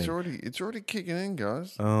 Trust me. It's already kicking in,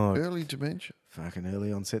 guys. Oh, early dementia. Fucking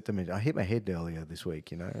early onset dementia. I hit my head earlier this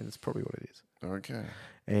week, and that's probably what it is. Okay.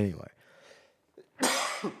 Anyway.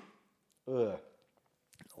 That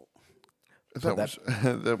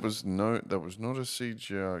was not a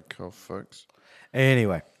CGI cough, folks.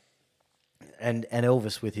 Anyway. And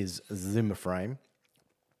Elvis with his Zimmer frame.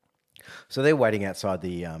 So they're waiting outside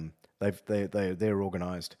the. They're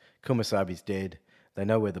organised. Kumasabi's dead. They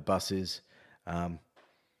know where the bus is, and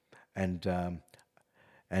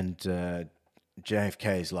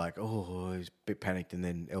JFK's like, he's a bit panicked, and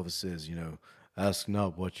then Elvis says, ask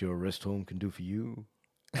not what your rest home can do for you,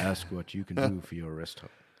 ask what you can do for your rest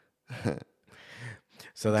home.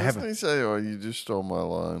 So they Doesn't he say, you just stole my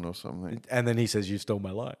line or something? And then he says, you stole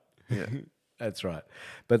my line. Yeah. That's right.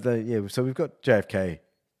 But so we've got JFK,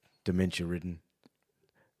 dementia-ridden,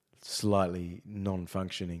 slightly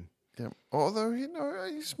non-functioning. Yeah. Although,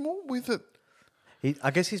 he's more with it.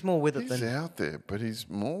 I guess he's more with it than... He's out there, but he's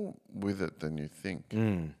more with it than you think.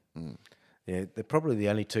 Yeah, they're probably the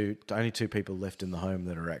only two people left in the home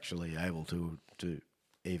that are actually able to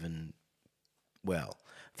even,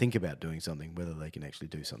 think about doing something, whether they can actually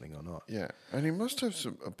do something or not. Yeah, and he must have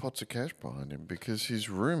some pots of cash behind him because his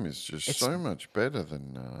room is just so much better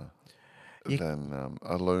than a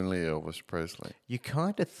lonely Elvis Presley. You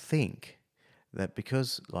kind of think that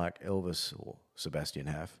because, like Elvis or Sebastian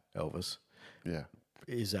Haff, Elvis,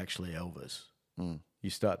 is actually Elvis. You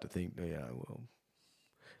start to think,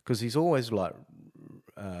 because he's always like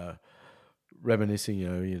reminiscing.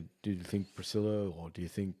 Do you think Priscilla, or do you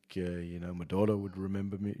think my daughter would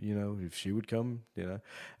remember me? If she would come,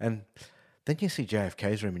 and then you see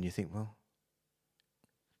JFK's room and you think, well,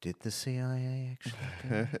 did the CIA actually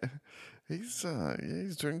do it?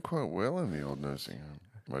 He's doing quite well in the old nursing home.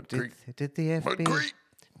 Did the FBI?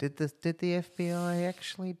 Did the FBI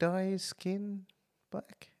actually dye his skin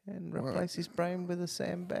black and replace his brain with a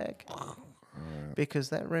sandbag? Because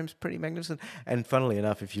that room's pretty magnificent. And funnily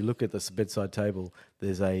enough, if you look at this bedside table,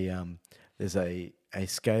 there's a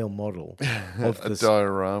scale model of a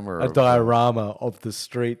diorama of the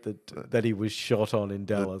street that he was shot on in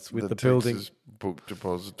Dallas with the building Texas book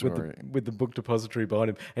depository with the book depository behind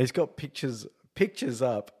him, and he's got pictures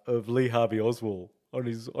up of Lee Harvey Oswald on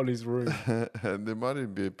his room. And there might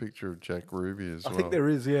even be a picture of Jack Ruby as well. I think there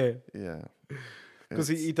is, yeah. Yeah. Because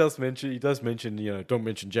he does mention, don't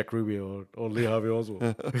mention Jack Ruby or Lee Harvey Oswald.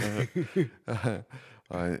 The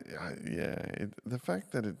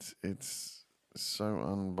fact that it's so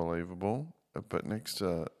unbelievable, but next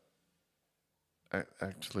to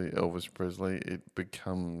actually Elvis Presley, it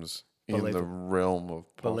becomes in the Believable. realm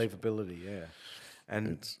of possible. Believability, yeah. And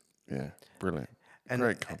It's brilliant. and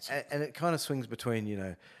Great concept. and it kind of swings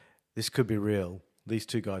between, this could be real. These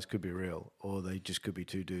two guys could be real, or they just could be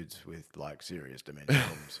two dudes with like serious dementia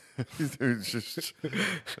problems. It's just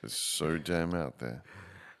it's so damn out there.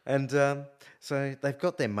 And so they've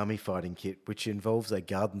got their mummy fighting kit, which involves a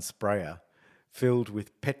garden sprayer filled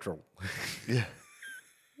with petrol. Yeah.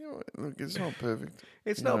 Look, it's not perfect.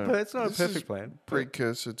 It's You not. know, It's not a this perfect is plan.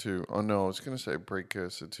 Precursor to. Oh no, I was going to say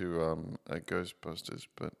precursor to Ghostbusters,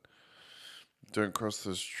 but don't cross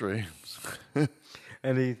the streams.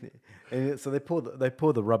 So they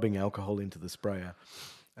pour the rubbing alcohol into the sprayer,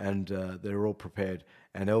 and they're all prepared.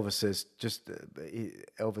 And Elvis says,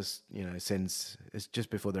 sends. It's just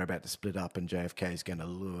before they're about to split up, and JFK is going to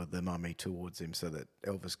lure the mummy towards him so that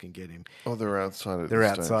Elvis can get him. Oh, they're outside. They're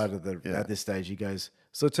outside of the. Yeah. At this stage, he goes,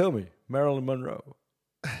 "So tell me, Marilyn Monroe,"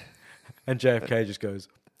 and JFK just goes,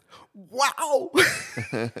 "Wow."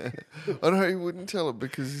 I know he wouldn't tell it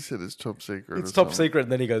because he said it's top secret. It's or top something. secret,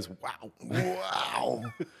 and then he goes, "Wow." Wow.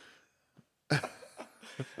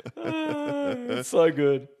 It's so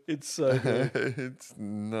good. It's so good. It's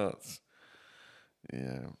nuts.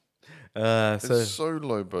 Yeah. So It's so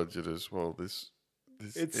low budget as well. This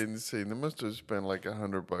It's- insane. They must have spent like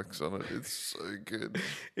 $100 on it. It's so good.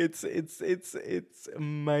 it's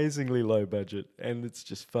amazingly low budget, and it's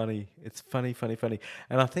just funny. It's funny.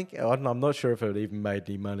 And I think I'm not sure if it even made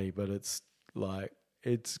any money, but it's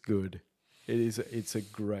good. It's a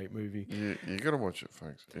great movie. You got to watch it,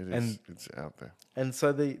 folks. It's out there. And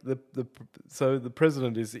so the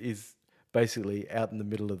president is basically out in the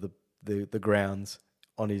middle of the grounds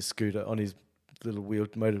on his scooter, on his little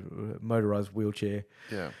motorized wheelchair.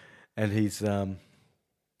 Yeah. And he's the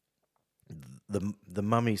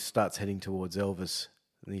mummy starts heading towards Elvis,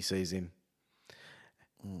 and he sees him,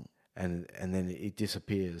 and then it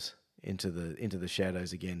disappears into the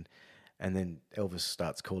shadows again, and then Elvis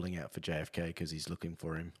starts calling out for JFK because he's looking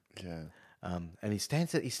for him. Yeah. And he's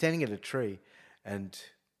standing at a tree, and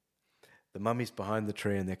the mummy's behind the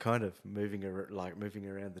tree, and they're kind of moving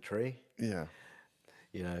around the tree. Yeah.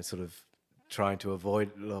 Sort of trying to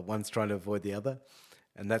avoid, one's trying to avoid the other,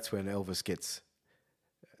 and that's when Elvis gets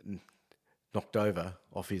knocked over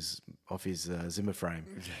off his Zimmer frame,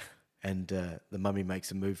 and the mummy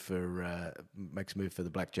makes a move for the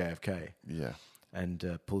black JFK, Yeah.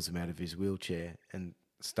 and pulls him out of his wheelchair and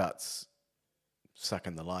starts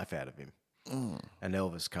sucking the life out of him. And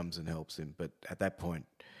Elvis comes and helps him, but at that point,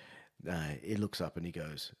 he looks up and he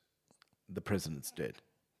goes, "The president's dead.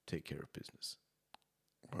 Take care of business."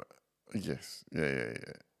 Yes. Yeah.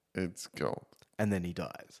 It's gold. And then he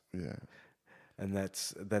dies. Yeah. And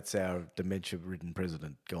that's our dementia-ridden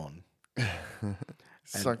president gone,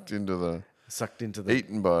 Sucked into the.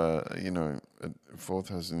 eaten by a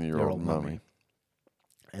 4,000-year-old mummy.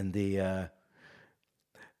 and the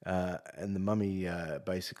mummy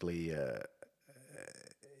basically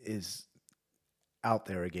is out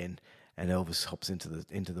there again, and Elvis hops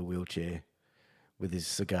into the wheelchair with his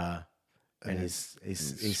cigar and his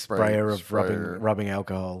sprayer of rubbing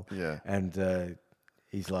alcohol. Yeah. And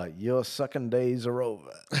he's like, "Your sucking days are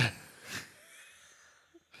over."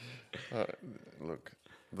 Look,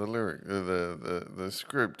 the lyric, the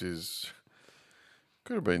script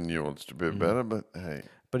could have been nuanced a bit better, but hey,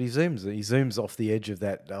 But he zooms off the edge of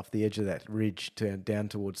that ridge down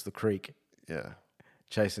towards the creek, yeah,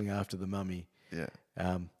 chasing after the mummy, yeah.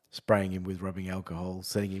 spraying him with rubbing alcohol,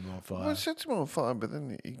 setting him on fire. Well, it sets him on fire, but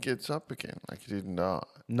then he gets up again, like he didn't die.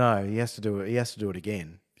 No, he has to do it. He has to do it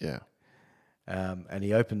again. Yeah, And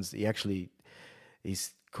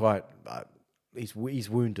he's quite. He's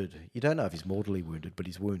wounded. You don't know if he's mortally wounded, but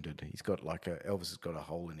he's wounded. He's got Elvis has got a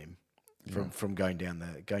hole in him from going down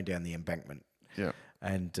the embankment. yeah,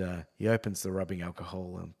 And he opens the rubbing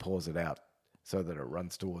alcohol and pours it out so that it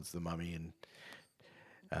runs towards the mummy, and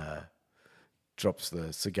drops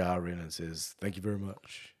the cigar in and says, "Thank you very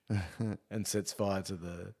much," and sets fire to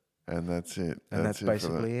the. and that's it. And that's it for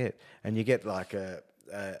basically it. And you get like a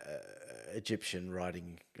Egyptian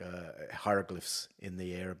writing hieroglyphs in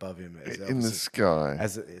the air above him as that. In the Elvis is- sky.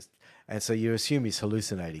 as it is. And so you assume he's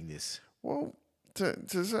hallucinating this. Well,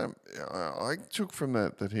 does that? I took from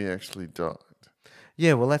that he actually died.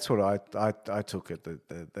 Yeah, well, that's what I took it,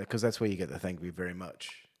 because that's where you get the "thank you very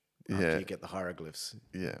much." After Yeah. you get the hieroglyphs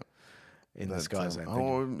Yeah. in the That, sky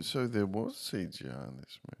zone. so there was CGI in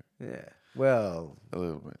this movie. Yeah, well, A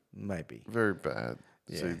little bit. maybe. Very bad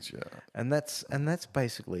Yeah. CGI. And that's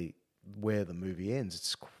basically where the movie ends.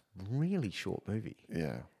 It's a really short movie.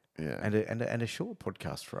 Yeah. Yeah. and a short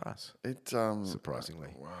podcast for us, It surprisingly.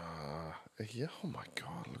 yeah. Oh my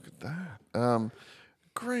God! Look at that.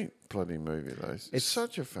 Great bloody movie though. It's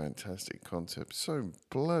such a fantastic concept. So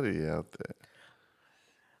bloody out there.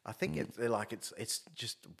 I think it's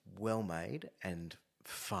just well made and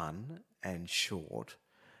fun and short.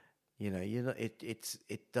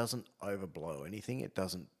 It doesn't overblow anything. It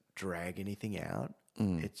doesn't drag anything out.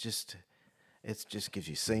 It just gives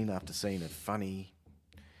you scene after scene of funny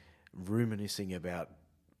reminiscing about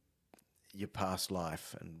your past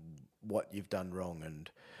life and what you've done wrong and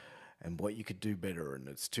what you could do better, and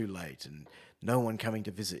it's too late, and no one coming to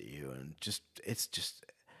visit you, and it's just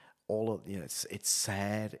all of it's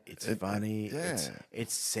sad, it's funny,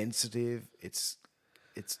 it's sensitive, it's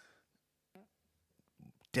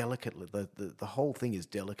delicately the whole thing is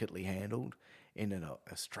delicately handled in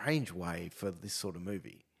a strange way for this sort of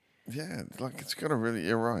movie. Yeah, like it's got a really,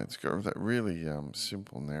 you're right, it's got that really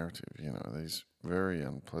simple narrative, these very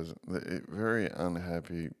unpleasant, very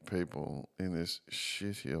unhappy people in this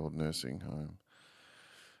shitty old nursing home.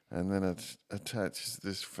 And then it attaches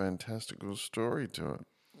this fantastical story to it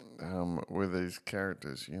with these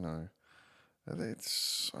characters, and it's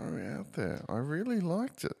so out there. I really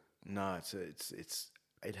liked it. No, I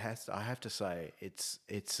have to say it's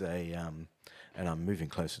a and I'm moving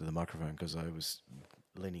closer to the microphone because I was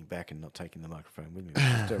leaning back and not taking the microphone with me.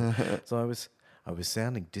 So I was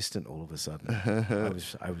sounding distant all of a sudden. I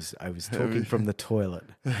was talking from the toilet.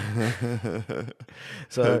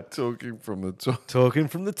 So talking from the toilet. Talking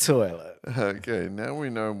from the toilet. Okay, now we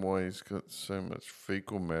know why he's got so much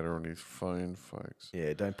fecal matter on his phone, folks.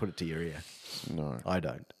 Yeah, don't put it to your ear. No, I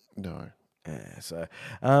don't. no. Yeah, so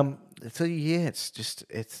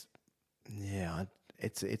yeah,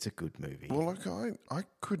 it's a good movie. Well, like I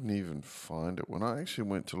couldn't even find it when I actually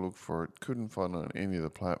went to look for it. Couldn't find it on any of the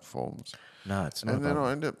platforms. No, it's not. And then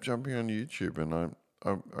I ended up jumping on YouTube, and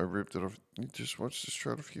I ripped it off. Just watched it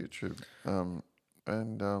straight off YouTube,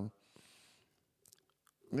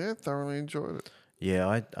 yeah, thoroughly enjoyed it.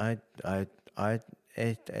 Yeah,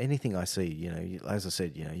 anything I see, as I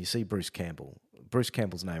said, you see Bruce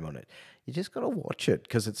Campbell's name on it. You just got to watch it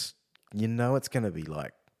because it's going to be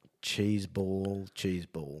like cheese ball,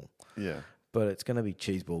 Yeah, but it's going to be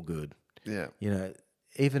cheese ball good. yeah,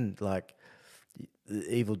 Even like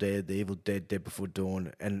the Evil Dead, Dead Before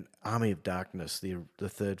Dawn, and Army of Darkness, the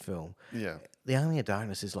third film. yeah. The Army of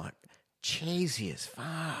Darkness is like cheesy as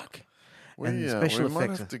fuck. We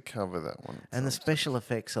might have to cover that one. And the special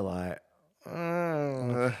effects are like,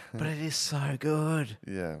 but it is so good.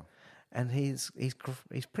 Yeah, And he's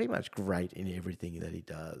pretty much great in everything that he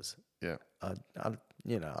does. yeah. I'm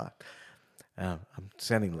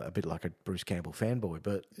sounding a bit like a Bruce Campbell fanboy,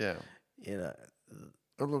 but Yeah.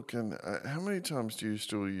 Oh, look, and how many times do you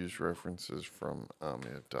still use references from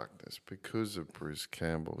Army of Darkness because of Bruce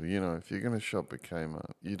Campbell? If you're going to shop at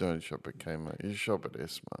Kmart, you don't shop at Kmart, you shop at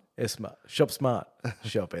S-Mart. S-Mart. Shop smart.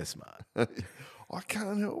 Shop S-Mart. I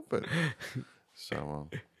can't help it. So,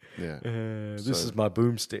 yeah. This is my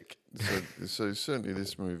boomstick. So certainly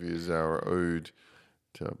this movie is our ode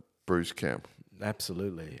to Bruce Campbell.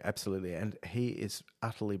 Absolutely. And he is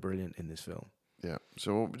utterly brilliant in this film. Yeah.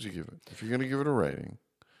 So what would you give it? If you're going to give it a rating.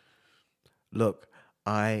 Look,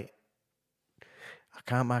 I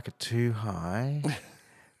can't mark it too high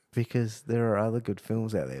because there are other good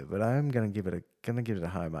films out there, but I'm going to give it a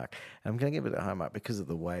high mark. And I'm going to give it a high mark because of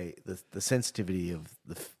the way the sensitivity of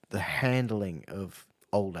the handling of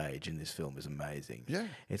old age in this film is amazing. Yeah,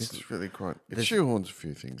 it's really quite. It shoehorns a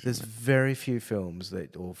few things. There's very few films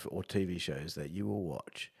or TV shows that you will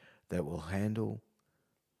watch that will handle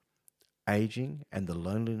aging and the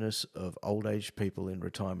loneliness of old age people in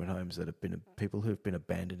retirement homes people who've been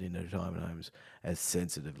abandoned in retirement homes as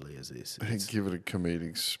sensitively as this. And give it a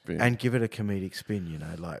comedic spin.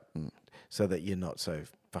 So that you're not so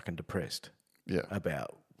fucking depressed. Yeah.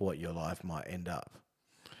 About what your life might end up.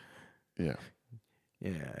 Yeah.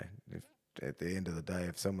 Yeah. If at the end of the day,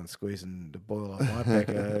 if someone's squeezing the boil off my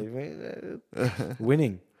pecker,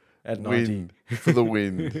 winning at 90. Win for the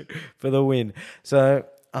win. For the win. So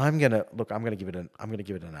I'm gonna give it an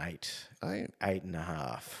 8.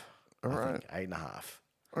 8.5. All right.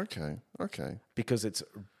 8.5. Okay. Because it's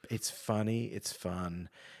funny, it's fun,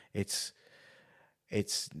 it's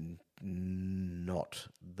not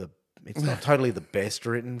totally the best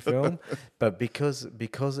written film, but because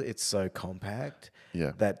it's so compact,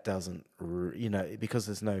 that doesn't because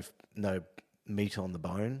there's no meat on the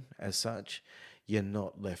bone as such, you're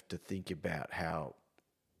not left to think about how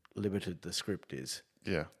limited the script is.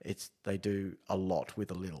 Yeah. They do a lot with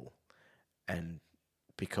a little, and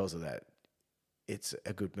because of that, it's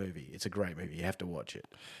a good movie. It's a great movie. You have to watch it.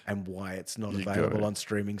 And why it's not You available gotta. on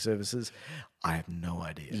streaming services, I have no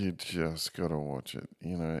idea. You just gotta watch it.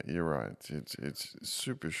 You know, you're right. It's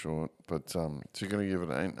super short, but so you're gonna give it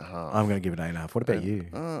an 8.5. I'm going to give it 8.5. What about you?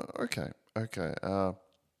 Okay.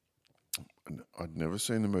 I'd never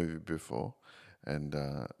seen the movie before, and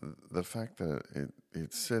the fact that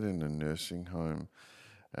it's set in a nursing home,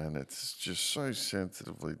 and it's just so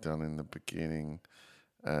sensitively done in the beginning,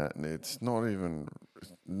 and it's not even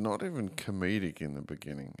comedic in the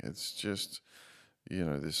beginning. It's just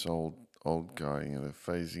this old guy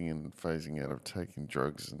phasing in and phasing out of taking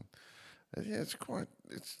drugs, and yeah, it's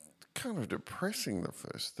kind of depressing the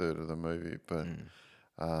first third of the movie, but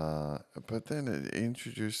then it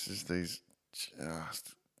introduces these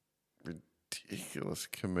just ridiculous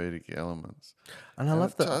comedic elements, And I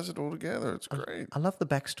love it ties it all together. It's great. I love the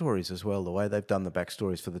backstories as well, the way they've done the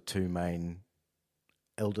backstories for the two main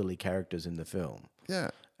elderly characters in the film. Yeah,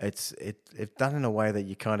 It's done in a way that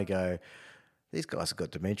you kind of go, these guys have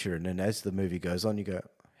got dementia, and then as the movie goes on, you go,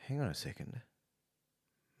 hang on a second,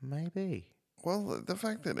 maybe. well, the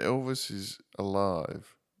fact that Elvis is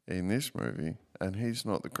alive in this movie and he's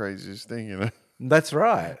not the craziest thing. That's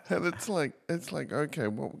right. And it's like okay,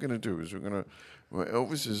 what we're gonna do is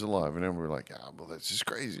Elvis is alive, and then we're like, well, that's just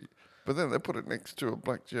crazy. But then they put it next to a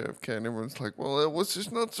black JFK, and everyone's like, well, Elvis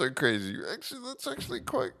is not so crazy. Actually, that's actually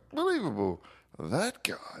quite believable. That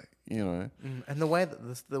guy, And the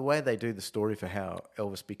way they do the story for how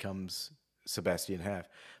Elvis becomes Sebastian Haff,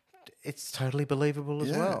 it's totally believable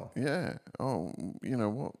as well. Yeah. Oh,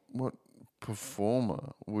 what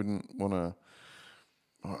performer wouldn't want to?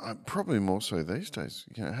 Probably more so these days.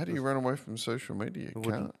 How do you run away from social media? You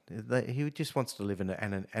can't. He just wants to live in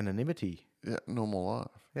anonymity. Yeah, normal life.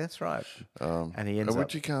 That's right. And he ends up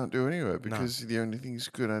Which you can't do anyway because the only thing he's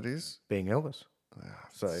good at is being Elvis.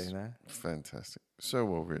 So, fantastic. So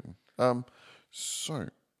well written. So,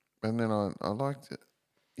 and then I liked it.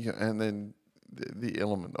 Yeah, and then the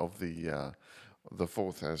element of the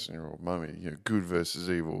 4,000-year-old mummy, good versus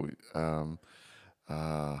evil. And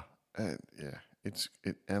yeah, it's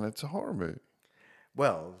a horror movie.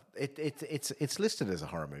 Well, it's listed as a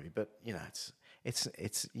horror movie, but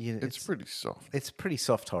it's pretty soft. It's pretty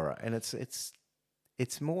soft horror, and it's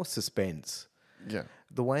more suspense. Yeah.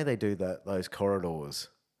 The way they do those corridors,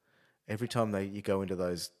 every time you go into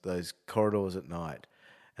those corridors at night,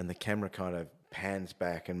 and the camera kind of pans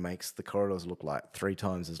back and makes the corridors look like 3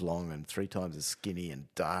 times as long and 3 times as skinny and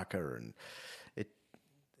darker, and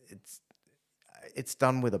it's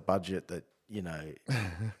done with a budget that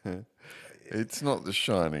It's not The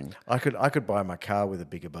Shining. I could buy my car with a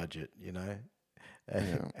bigger budget,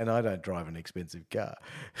 and I don't drive an expensive car.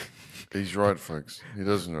 He's right, folks. He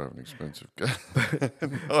doesn't drive an expensive car.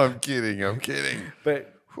 No, I'm kidding.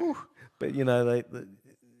 But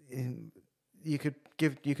you could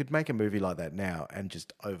make a movie like that now and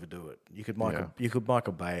just overdo it. You could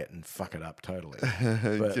Michael Bay it and fuck it up totally.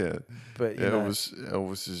 But, yeah, but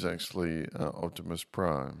Elvis is actually Optimus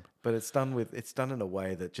Prime. But it's done in a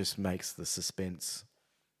way that just makes the suspense,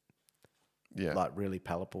 like really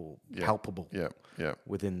palpable. Yeah.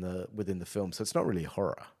 Within the film. So it's not really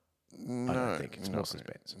horror. No, I don't think it's more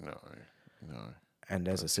suspense. No. And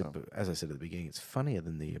as I said at the beginning, it's funnier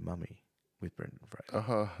than The Mummy with Brendan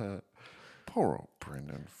Fraser. Poor old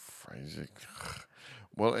Brendan Fraser.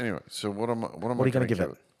 Well, anyway, so what am I you going to give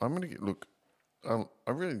it? I'm going to look. I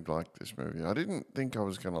really liked this movie. I didn't think I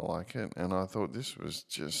was going to like it, and I thought this was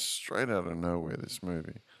just straight out of nowhere. This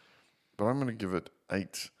movie, but I'm going to give it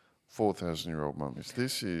 8 4,000-year-old mummies.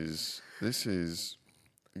 This is it's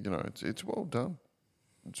well done.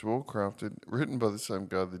 It's well crafted, written by the same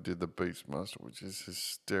guy that did The Beastmaster, which is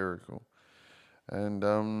hysterical. And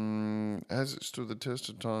has it stood the test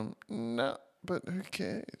of time? No, but who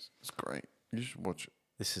cares? It's great. You should watch it.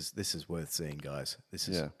 This is worth seeing, guys. This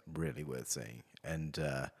is really worth seeing. And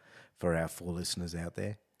for our 4 listeners out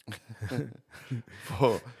there,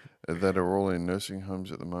 that are all in nursing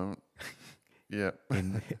homes at the moment. Yeah,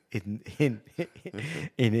 in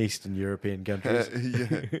Eastern European countries.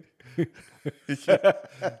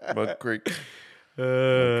 Mud Creek.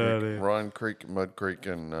 Rhine Creek, Mud Creek,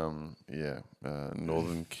 and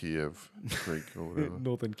Northern Kiev Creek or whatever.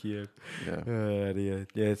 Northern Kiev. Yeah. Yeah,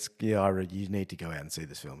 you need to go out and see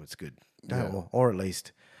this film. It's good. Or at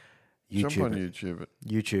least YouTube Jump on it. YouTube it.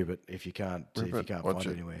 YouTube it if you can't find it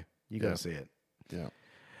anywhere. You got to see it. Yeah.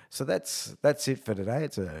 So that's it for today.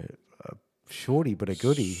 It's a shorty but a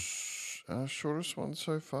goodie. Shortest one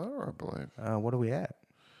so far, I believe. What are we at?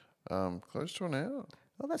 Close to an hour.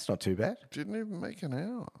 Well, that's not too bad. Didn't even make an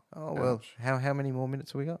hour. Oh, well, how many more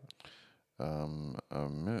minutes have we got? A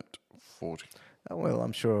minute 40. Oh, well,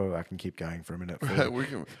 I'm sure I can keep going for a minute. For you. We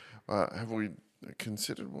can. Have we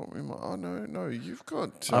considered what we might? Oh no, you've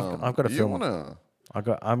got. I've got a you film. Wanna,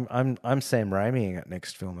 I'm Sam Raimiing it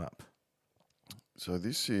next film up. so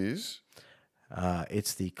this is.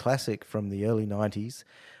 It's the classic from the early 90s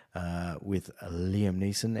with Liam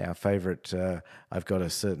Neeson, our favourite I've got a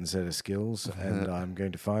certain set of skills and I'm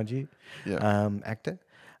going to find you actor.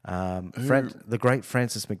 The great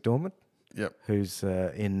Frances McDormand, who's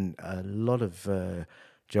in a lot of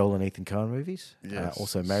Joel and Ethan Coen movies,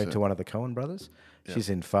 also married to one of the Coen brothers.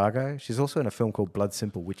 She's in Fargo. She's also in a film called Blood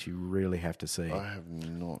Simple, which you really have to see. I have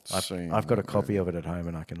not seen. I've got a copy of it at home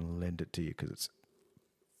and I can lend it to you because it's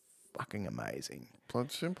fucking amazing.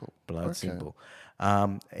 Blood Simple. Simple.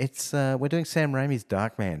 It's we're doing Sam Raimi's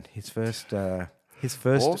Darkman. His first.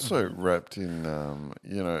 Also wrapped in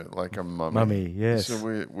like a mummy. Mummy, yes. So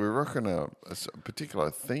we're rocking a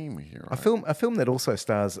particular theme here. Right? A film that also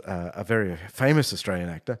stars a very famous Australian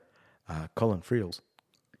actor, Colin Friels.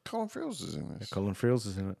 Colin Friels is in this. Colin Friels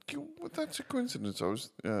is in it. Well, that's a coincidence. I was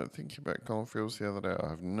thinking about Colin Friels the other day. I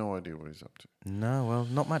have no idea what he's up to. No, well,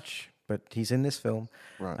 not much. But he's in this film.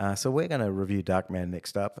 Right. So we're going to review Darkman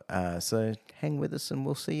next up. So hang with us and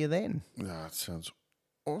we'll see you then. That sounds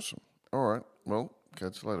awesome. All right. Well,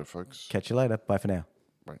 catch you later, folks. Catch you later. Bye for now.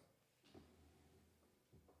 Bye.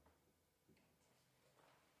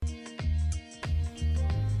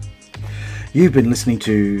 You've been listening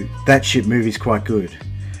to That Shit Movie's Quite Good.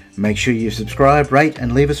 Make sure you subscribe, rate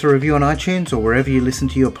and leave us a review on iTunes or wherever you listen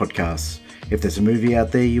to your podcasts. If there's a movie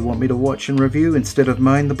out there you want me to watch and review instead of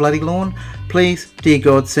mowing the bloody lawn, please, dear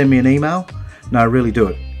God, send me an email. No, really do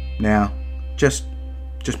it. Now, just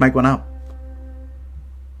make one up.